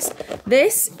be honest.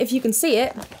 This, if you can see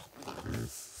it,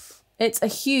 it's a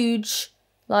huge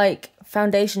like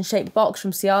foundation shaped box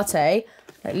from Ciate.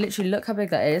 Like literally look how big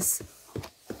that is.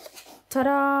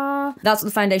 Ta-da! That's what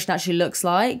the foundation actually looks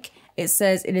like. It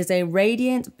says it is a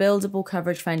radiant buildable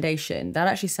coverage foundation. That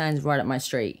actually sounds right up my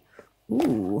street.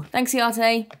 Ooh. Thanks,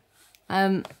 Ciate.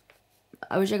 I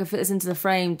wish I could fit this into the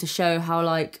frame to show how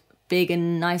like big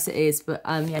and nice it is, but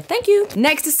yeah, thank you.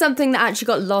 Next is something that actually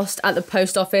got lost at the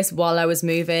post office while I was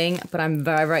moving, but I'm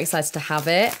very, very excited to have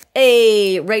it.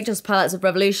 Hey, Rachel's Palettes of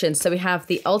Revolution. So we have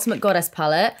the Ultimate Goddess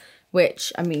palette,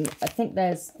 which, I mean, I think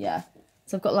there's, yeah.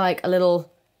 So I've got like a little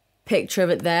picture of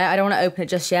it there. I don't want to open it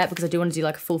just yet because I do want to do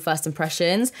like a full first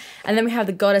impressions. And then we have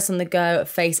the Goddess on the Go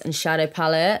Face and Shadow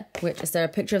palette, which, is there a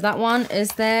picture of that one?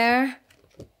 Is there?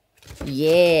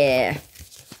 Yeah.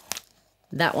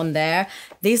 That one there.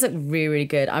 These look really, really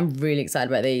good. I'm really excited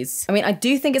about these. I mean, I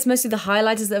do think it's mostly the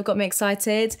highlighters that have got me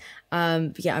excited.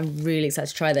 But yeah, I'm really excited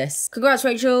to try this. Congrats,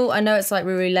 Rachel. I know it's like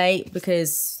really, really late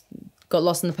because got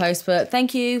lost in the post, but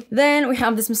thank you. Then we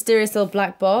have this mysterious little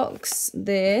black box.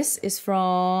 This is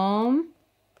from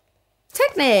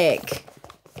Technic.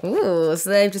 Ooh, so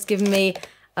they've just given me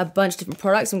a bunch of different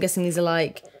products. I'm guessing these are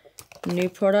like new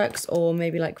products or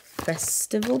maybe like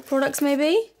festival products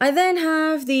maybe. I then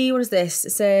have the, what is this?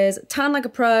 It says Tan Like a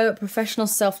Pro, Professional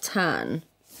Self-Tan.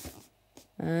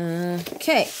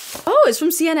 Okay. Oh, it's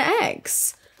from Sienna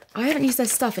X. I haven't used their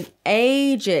stuff in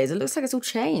ages. It looks like it's all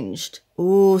changed.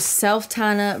 Ooh,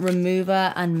 self-tanner,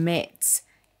 remover, and mitt.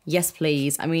 Yes,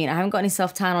 please. I mean, I haven't got any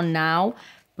self-tan on now,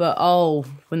 but oh,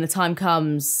 when the time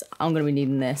comes, I'm gonna be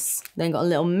needing this. Then got a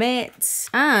little mitt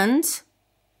and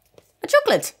a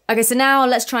chocolate. Okay, so now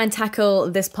let's try and tackle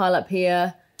this pile up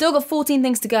here. Still got 14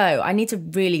 things to go. I need to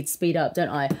really speed up, don't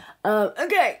I?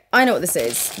 Okay. I know what this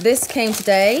is. This came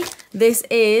today. This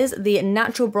is the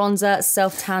Natural Bronzer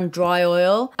Self-Tan Dry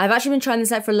Oil. I've actually been trying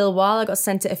this out for a little while. I got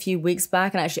sent it a few weeks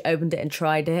back and I actually opened it and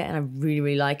tried it and I really,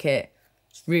 really like it.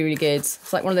 It's really, really good.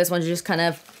 It's like one of those ones you just kind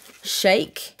of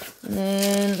shake. And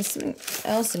then there's something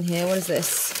else in here. What is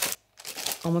this?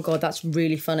 Oh my God, that's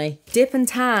really funny. Dip and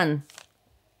tan.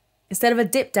 Instead of a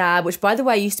dip dab, which by the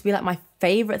way used to be like my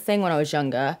favorite thing when I was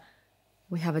younger,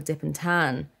 we have a dip and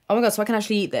tan. Oh my God, so I can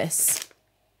actually eat this.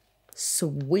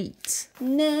 Sweet.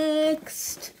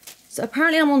 Next. So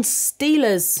apparently I'm on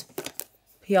Steelers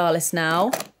PR list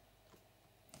now.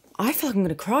 I feel like I'm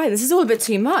gonna cry. This is all a bit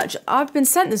too much. I've been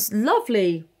sent this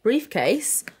lovely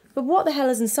briefcase, but what the hell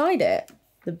is inside it?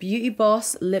 The Beauty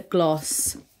Boss lip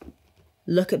gloss.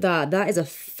 Look at that. That is a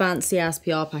fancy ass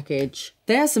PR package.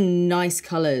 There are some nice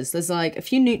colours. There's like a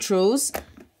few neutrals,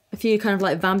 a few kind of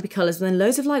like vampy colours, but then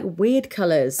loads of like weird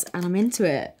colours, and I'm into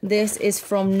it. This is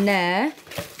from Nair.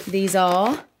 These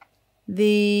are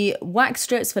the wax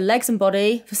strips for legs and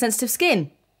body for sensitive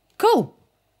skin. Cool.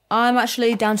 I'm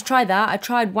actually down to try that. I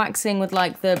tried waxing with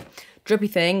like the drippy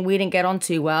thing. We didn't get on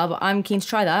too well, but I'm keen to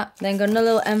try that. Then got another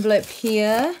little envelope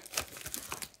here.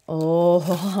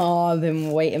 Oh, I've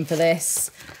been waiting for this.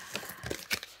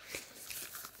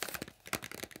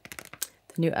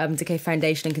 The new Urban Decay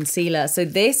foundation and concealer. So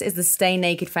this is the Stay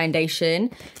Naked foundation.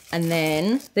 And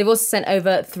then they've also sent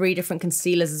over 3 different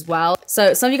concealers as well.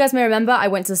 So some of you guys may remember I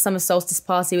went to the summer solstice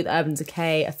party with Urban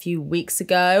Decay a few weeks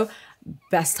ago.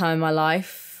 Best time of my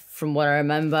life, from what I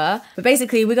remember. But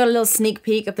basically, we got a little sneak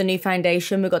peek of the new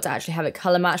foundation. We got to actually have it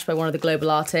color matched by one of the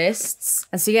global artists.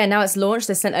 And so yeah, now it's launched.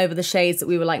 They sent over the shades that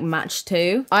we were like matched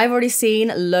to. I've already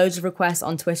seen loads of requests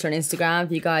on Twitter and Instagram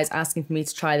for you guys asking for me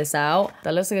to try this out.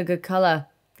 That looks like a good color.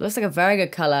 It looks like a very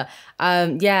good color.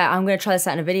 Yeah, I'm gonna try this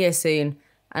out in a video soon.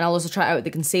 And I'll also try it out with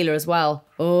the concealer as well.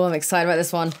 Oh, I'm excited about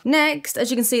this one. Next,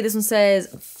 as you can see, this one says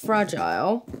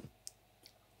fragile.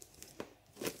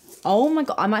 Oh my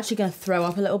God, I'm actually gonna throw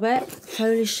up a little bit.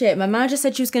 Holy shit, my manager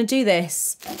said she was gonna do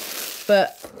this,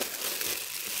 but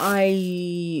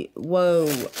whoa.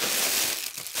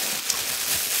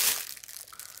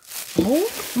 Oh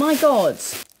my God.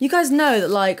 You guys know that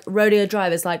like Rodeo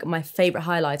Drive is like my favorite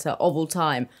highlighter of all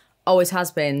time. Always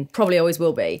has been, probably always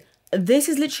will be. This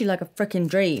is literally like a freaking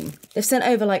dream. They've sent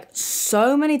over like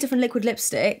so many different liquid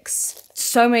lipsticks.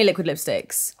 So many liquid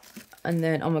lipsticks. And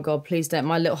then, oh my God, please don't.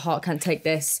 My little heart can't take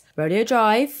this. Rodeo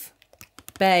Drive,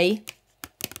 Bay,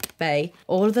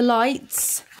 all of the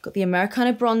lights. Got the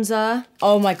Americano bronzer.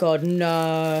 Oh my God,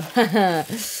 no.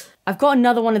 I've got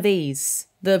another one of these,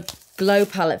 the glow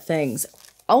palette things.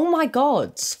 Oh my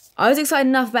God. I was excited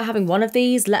enough about having one of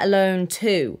these, let alone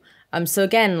 2. So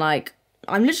again, like,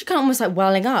 I'm literally kind of almost like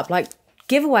welling up, like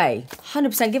giveaway,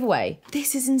 100% giveaway.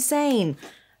 This is insane.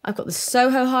 I've got the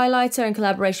Soho highlighter in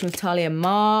collaboration with Talia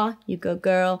Ma. You go,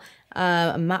 girl.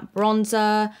 A matte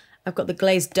bronzer. I've got the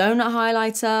glazed donut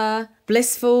highlighter.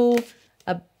 Blissful.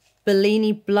 A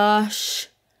Bellini blush.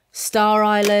 Star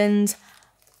Island.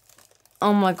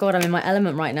 Oh my God, I'm in my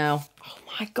element right now. Oh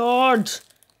my God.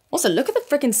 Also, look at the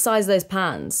freaking size of those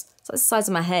pans. It's like the size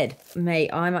of my head. Mate,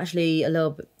 I'm actually a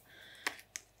little bit...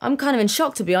 I'm kind of in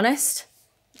shock, to be honest.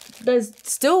 There's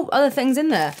still other things in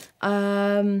there.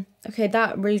 Okay,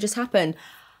 that really just happened.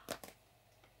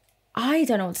 I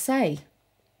don't know what to say.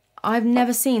 I've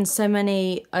never seen so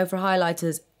many over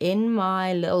highlighters in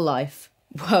my little life.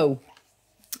 Whoa,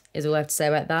 is all I have to say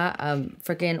about that.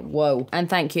 Freaking whoa. And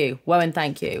thank you. Whoa and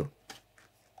thank you.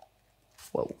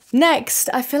 Whoa. Next,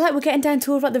 I feel like we're getting down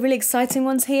to all of like the really exciting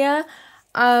ones here.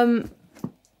 NARS.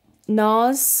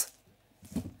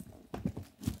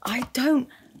 I don't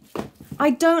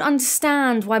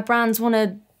understand why brands want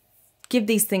to give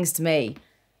these things to me.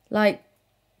 Like,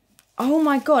 oh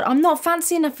my God, I'm not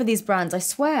fancy enough for these brands, I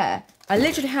swear. I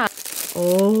literally have.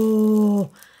 Oh,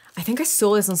 I think I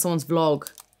saw this on someone's vlog.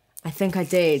 I think I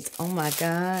did. Oh my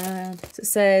God. So it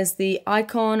says the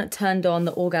Icon Turned On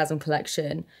the Orgasm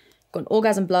Collection. Got an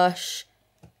orgasm blush,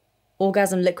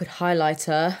 orgasm liquid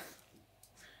highlighter,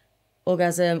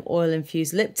 orgasm oil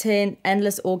infused lip tint,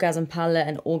 endless orgasm palette,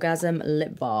 and orgasm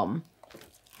lip balm.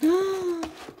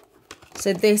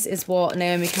 So this is what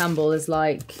Naomi Campbell is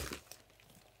like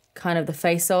kind of the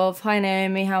face of. Hi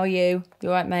Naomi, how are you? You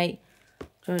alright, mate? Do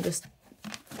you want to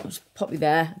I'll just pop you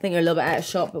there. I think you're a little bit out of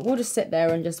shot, but we'll just sit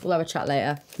there and we'll have a chat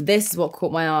later. This is what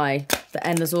caught my eye. The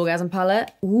Endless Orgasm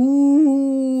palette.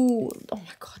 Ooh. Oh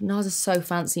my God, NARS is so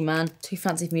fancy, man. Too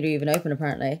fancy for me to even open,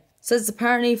 apparently. So it's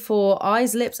apparently for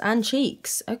eyes, lips, and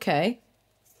cheeks. Okay.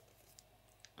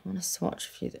 I want to swatch a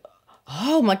few.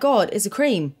 Oh my God, it's a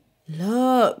cream.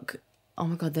 Look. Oh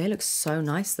my God, they look so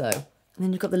nice though. And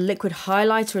then you've got the liquid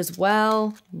highlighter as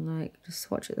well. Like, just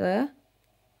swatch it there.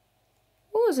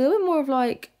 Oh, it's a little bit more of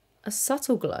like a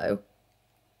subtle glow.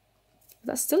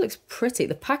 That still looks pretty.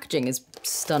 The packaging is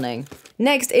stunning.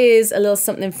 Next is a little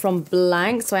something from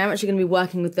Blank. So I am actually going to be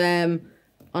working with them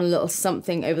on a little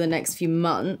something over the next few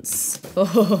months.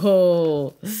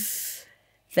 Oh,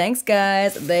 thanks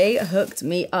guys. They hooked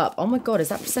me up. Oh my God, is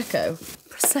that Prosecco?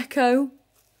 Prosecco?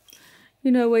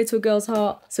 You know, way to a girl's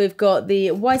heart. So we've got the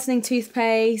whitening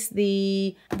toothpaste,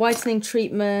 the whitening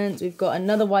treatment. We've got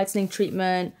another whitening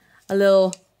treatment, a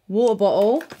little water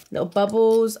bottle, little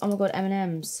bubbles. Oh my God,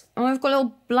 M&Ms. Oh, I've got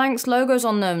little Blanks logos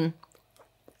on them.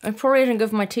 I probably didn't go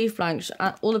for my teeth Blanks.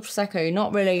 All the Prosecco,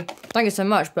 not really. Thank you so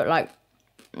much, but like,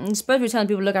 I'm supposed to be telling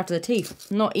people to look after their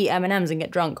teeth, not eat M&Ms and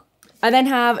get drunk. I then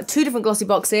have 2 different glossy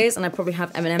boxes, and I probably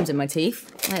have M&Ms in my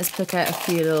teeth. Let's pick out a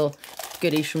few little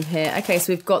goodies from here. Okay,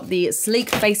 so we've got the Sleek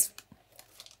Face...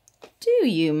 Do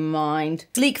you mind?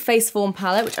 Sleek Face Form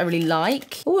palette, which I really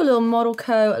like. Oh, a little Model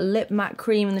Co. lip matte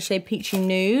cream in the shade Peachy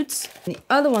Nudes. And the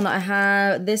other one that I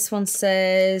have, this one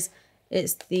says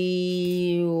it's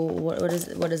the... What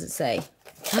does it say?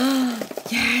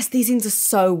 Yes, these things are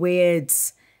so weird.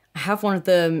 I have one of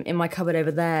them in my cupboard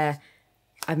over there.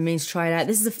 I've been meaning to try it out.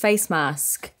 This is a face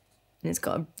mask. And it's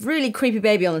got a really creepy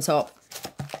baby on the top.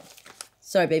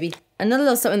 Sorry, baby. Another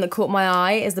little something that caught my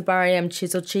eye is the Barry M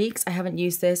Chisel Cheeks. I haven't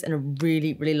used this in a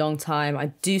really, really long time. I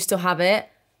do still have it.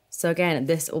 So again,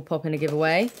 this will pop in a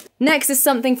giveaway. Next is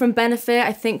something from Benefit.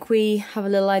 I think we have a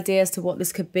little idea as to what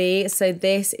this could be. So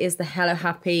this is the Hello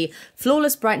Happy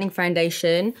Flawless Brightening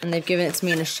Foundation. And they've given it to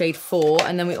me in a shade 4.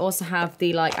 And then we also have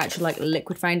the actual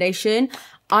liquid foundation.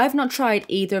 I've not tried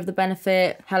either of the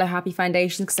Benefit Hello Happy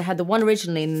foundations because I had the one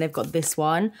originally and then they've got this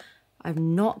one. I've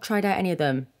not tried out any of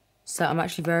them. So I'm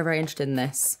actually very, very interested in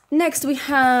this. Next we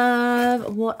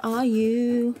have, what are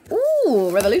you?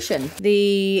 Ooh, Revolution.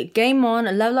 The Game On,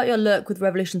 level up your look with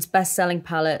Revolution's best-selling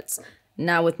palettes,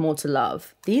 now with more to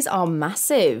love. These are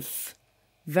massive.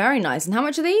 Very nice. And how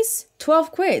much are these?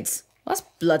 12 quid. That's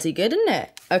bloody good, isn't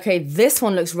it? Okay, this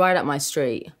one looks right up my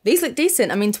street. These look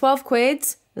decent. I mean, 12 quid,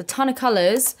 a ton of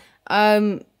colours.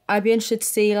 I'd be interested to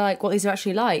see what these are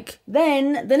actually like.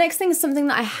 Then the next thing is something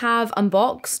that I have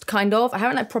unboxed, kind of. I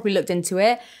haven't properly looked into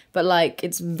it, but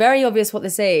it's very obvious what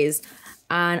this is.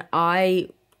 And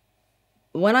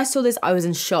when I saw this, I was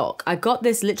in shock. I got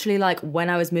this literally when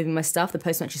I was moving my stuff. The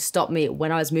postman actually stopped me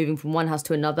when I was moving from one house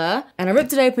to another. And I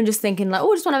ripped it open just thinking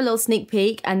oh, I just want to have a little sneak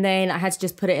peek. And then I had to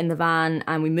just put it in the van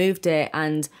and we moved it.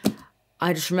 And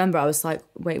I just remember I was like,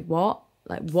 wait, what?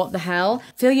 What the hell?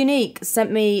 Feel Unique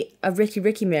sent me a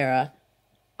Ricky mirror.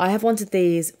 I have wanted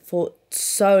these for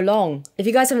so long. If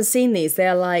you guys haven't seen these, they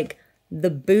are the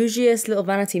bougiest little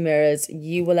vanity mirrors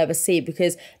you will ever see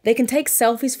because they can take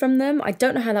selfies from them. I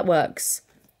don't know how that works.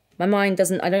 My mind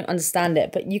doesn't, I don't understand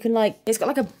it, but you can it's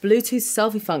got a Bluetooth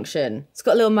selfie function. It's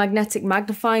got a little magnetic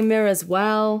magnifying mirror as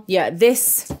well. Yeah,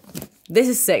 this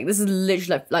is sick. This is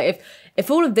literally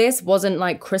if all of this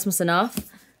wasn't Christmas enough,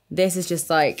 this is just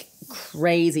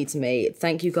crazy to me.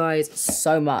 Thank you guys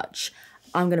so much.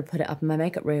 I'm gonna put it up in my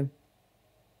makeup room.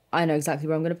 I know exactly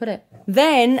where I'm gonna put it.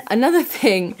 Then another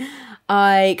thing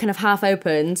I kind of half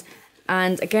opened,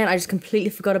 and again, I just completely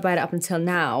forgot about it up until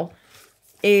now,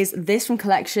 is this from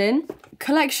Collection.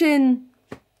 Collection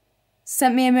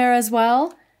sent me a mirror as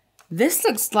well. This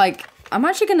looks I'm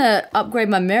actually gonna upgrade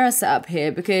my mirror setup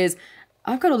here because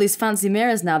I've got all these fancy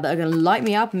mirrors now that are gonna light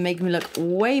me up and make me look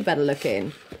way better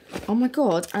looking. Oh my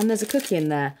God, and there's a cookie in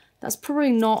there. That's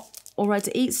probably not all right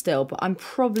to eat still, but I'm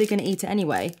probably gonna eat it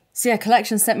anyway. So yeah,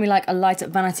 Collection sent me a light up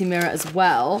vanity mirror as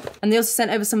well. And they also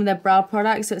sent over some of their brow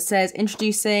products. So it says,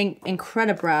 introducing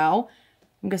Incredibrow.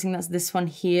 I'm guessing that's this one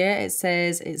here. It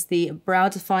says it's the brow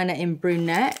definer in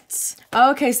brunette. Oh,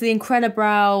 okay, so the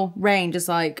Incredibrow range is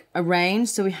a range.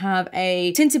 So we have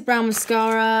a tinted brow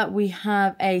mascara. We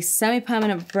have a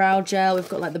semi-permanent brow gel. We've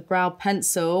got the brow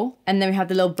pencil. And then we have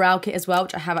the little brow kit as well,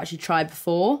 which I have actually tried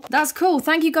before. That's cool.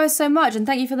 Thank you guys so much. And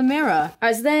thank you for the mirror. All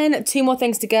right, so then 2 more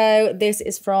things to go. This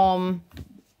is from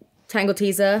Tangle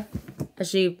Teaser,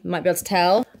 as you might be able to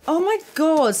tell. Oh my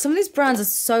God, some of these brands are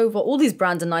so, well, all these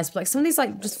brands are nice, but some of these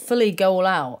just fully go all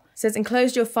out. It says,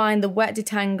 enclosed you'll find the wet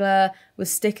detangler with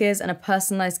stickers and a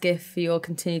personalized gift for your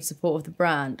continued support of the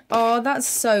brand. Oh, that's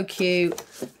so cute.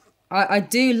 I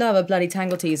do love a bloody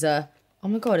Tangle Teaser. Oh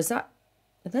my God, are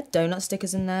there donut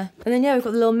stickers in there? And then yeah, we've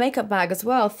got the little makeup bag as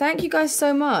well. Thank you guys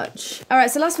so much. All right,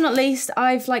 so last but not least,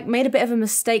 I've made a bit of a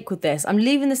mistake with this. I'm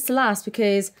leaving this to last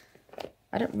because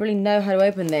I don't really know how to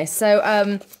open this.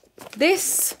 So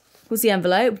this was the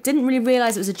envelope. Didn't really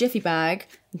realise it was a Jiffy bag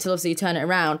until obviously you turn it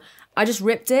around. I just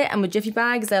ripped it, and with Jiffy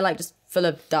bags, they're like just full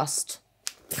of dust.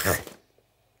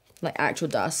 Like actual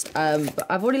dust. But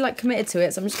I've already like committed to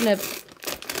it, so I'm just gonna...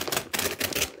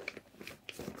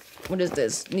 What is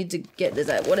this? Need to get this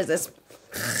out. What is this?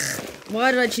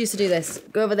 Why did I choose to do this?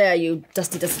 Go over there, you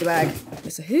dusty, dusty bag.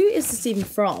 So who is this even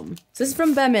from? So this is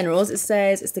from Bare Minerals. It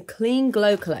says it's the Clean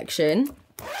Glow collection.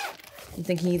 I'm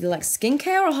thinking either like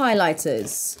skincare or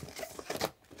highlighters.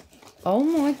 Oh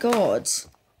my god.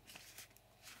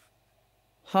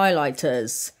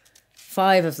 Highlighters.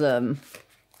 5 of them.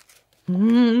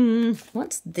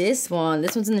 What's this one?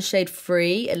 This one's in the shade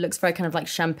Free. It looks very kind of like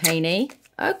champagne-y.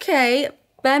 Okay,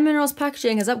 Bare Minerals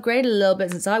packaging has upgraded a little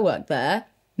bit since I worked there.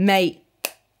 Mate.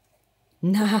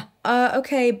 Nah.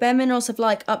 Okay, Bare Minerals have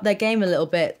like upped their game a little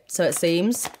bit, so it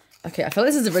seems. Okay, I feel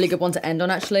like this is a really good one to end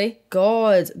on, actually.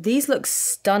 God, these look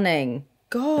stunning.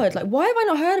 God, like, why have I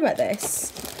not heard about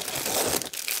this?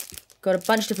 Got a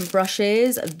bunch of different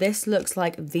brushes. This looks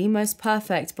like the most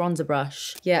perfect bronzer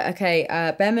brush. Yeah, okay,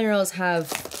 Bare Minerals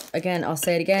have, again, I'll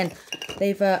say it again,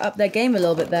 they've upped their game a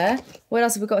little bit there. What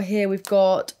else have we got here? We've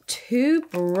got 2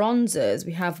 bronzers.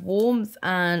 We have Warmth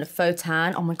and Faux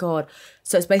Tan. Oh my God.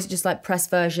 So it's basically just like pressed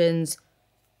versions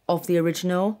of the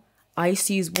original. I used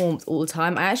to use Warmth all the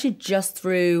time. I actually just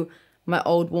threw my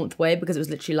old Warmth away because it was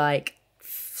literally like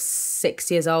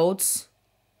 6 years old.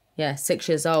 Yeah, 6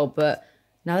 years old, but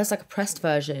now there's like a pressed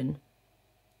version.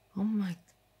 Oh my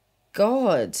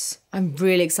God. I'm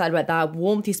really excited about that.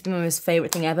 Warmth used to be my most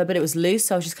favorite thing ever, but it was loose,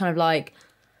 so I was just kind of like,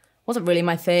 wasn't really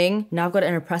my thing. Now I've got it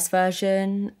in a pressed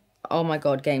version. Oh my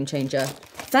God, game changer.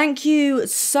 Thank you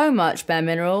so much, Bare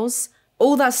Minerals.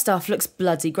 All that stuff looks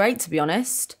bloody great, to be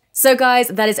honest. So guys,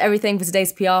 that is everything for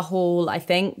today's PR haul, I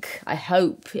think. I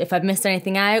hope. If I've missed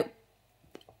anything out,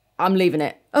 I'm leaving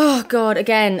it. Oh God,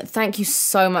 again, thank you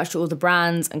so much to all the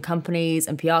brands and companies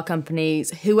and PR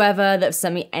companies, whoever that have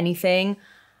sent me anything.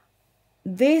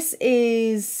 This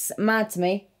is mad to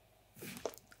me.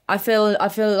 I feel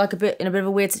like in a bit of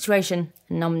a weird situation.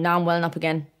 And now I'm welling up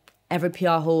again. Every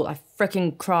PR haul, I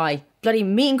freaking cry. Bloody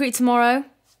meet and greet tomorrow.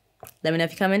 Let me know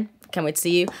if you're coming. Can't wait to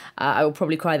see you. I will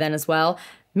probably cry then as well.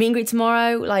 Meet and greet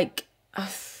tomorrow, like,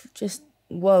 just,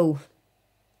 whoa.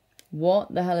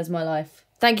 What the hell is my life?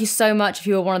 Thank you so much if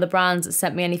you were one of the brands that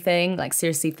sent me anything. Like,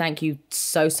 seriously, thank you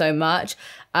so, so much.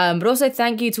 But also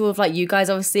thank you to all of, like, you guys,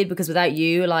 obviously, because without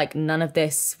you, like, none of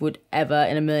this would ever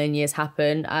in a million years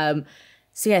happen.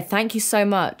 So yeah, thank you so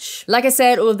much. Like I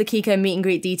said, all of the KIKO meet and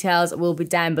greet details will be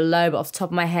down below, but off the top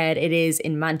of my head, it is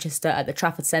in Manchester at the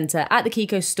Trafford Centre at the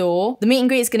KIKO store. The meet and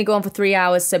greet is going to go on for 3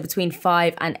 hours, so between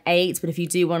 5 and 8, but if you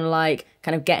do want to like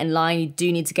kind of get in line, you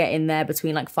do need to get in there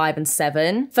between like 5 and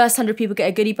 7. First 100 people get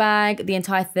a goodie bag. The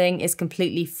entire thing is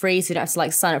completely free, so you don't have to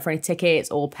like sign up for any tickets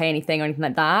or pay anything or anything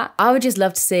like that. I would just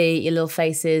love to see your little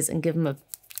faces and give them a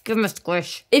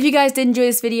squish. If you guys did enjoy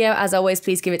this video, as always,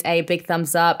 please give it a big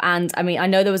thumbs up. And I mean, I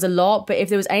know there was a lot, but if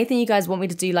there was anything you guys want me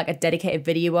to do like a dedicated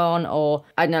video on, or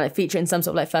I don't know, like feature in some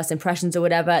sort of like first impressions or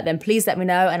whatever, then please let me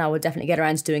know and I will definitely get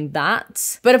around to doing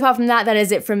that. But apart from that, that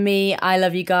is it from me. I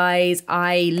love you guys.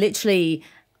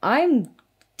 I'm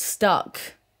stuck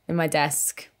in my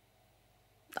desk.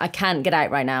 I can't get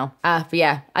out right now. But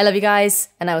yeah, I love you guys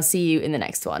and I will see you in the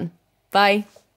next one. Bye.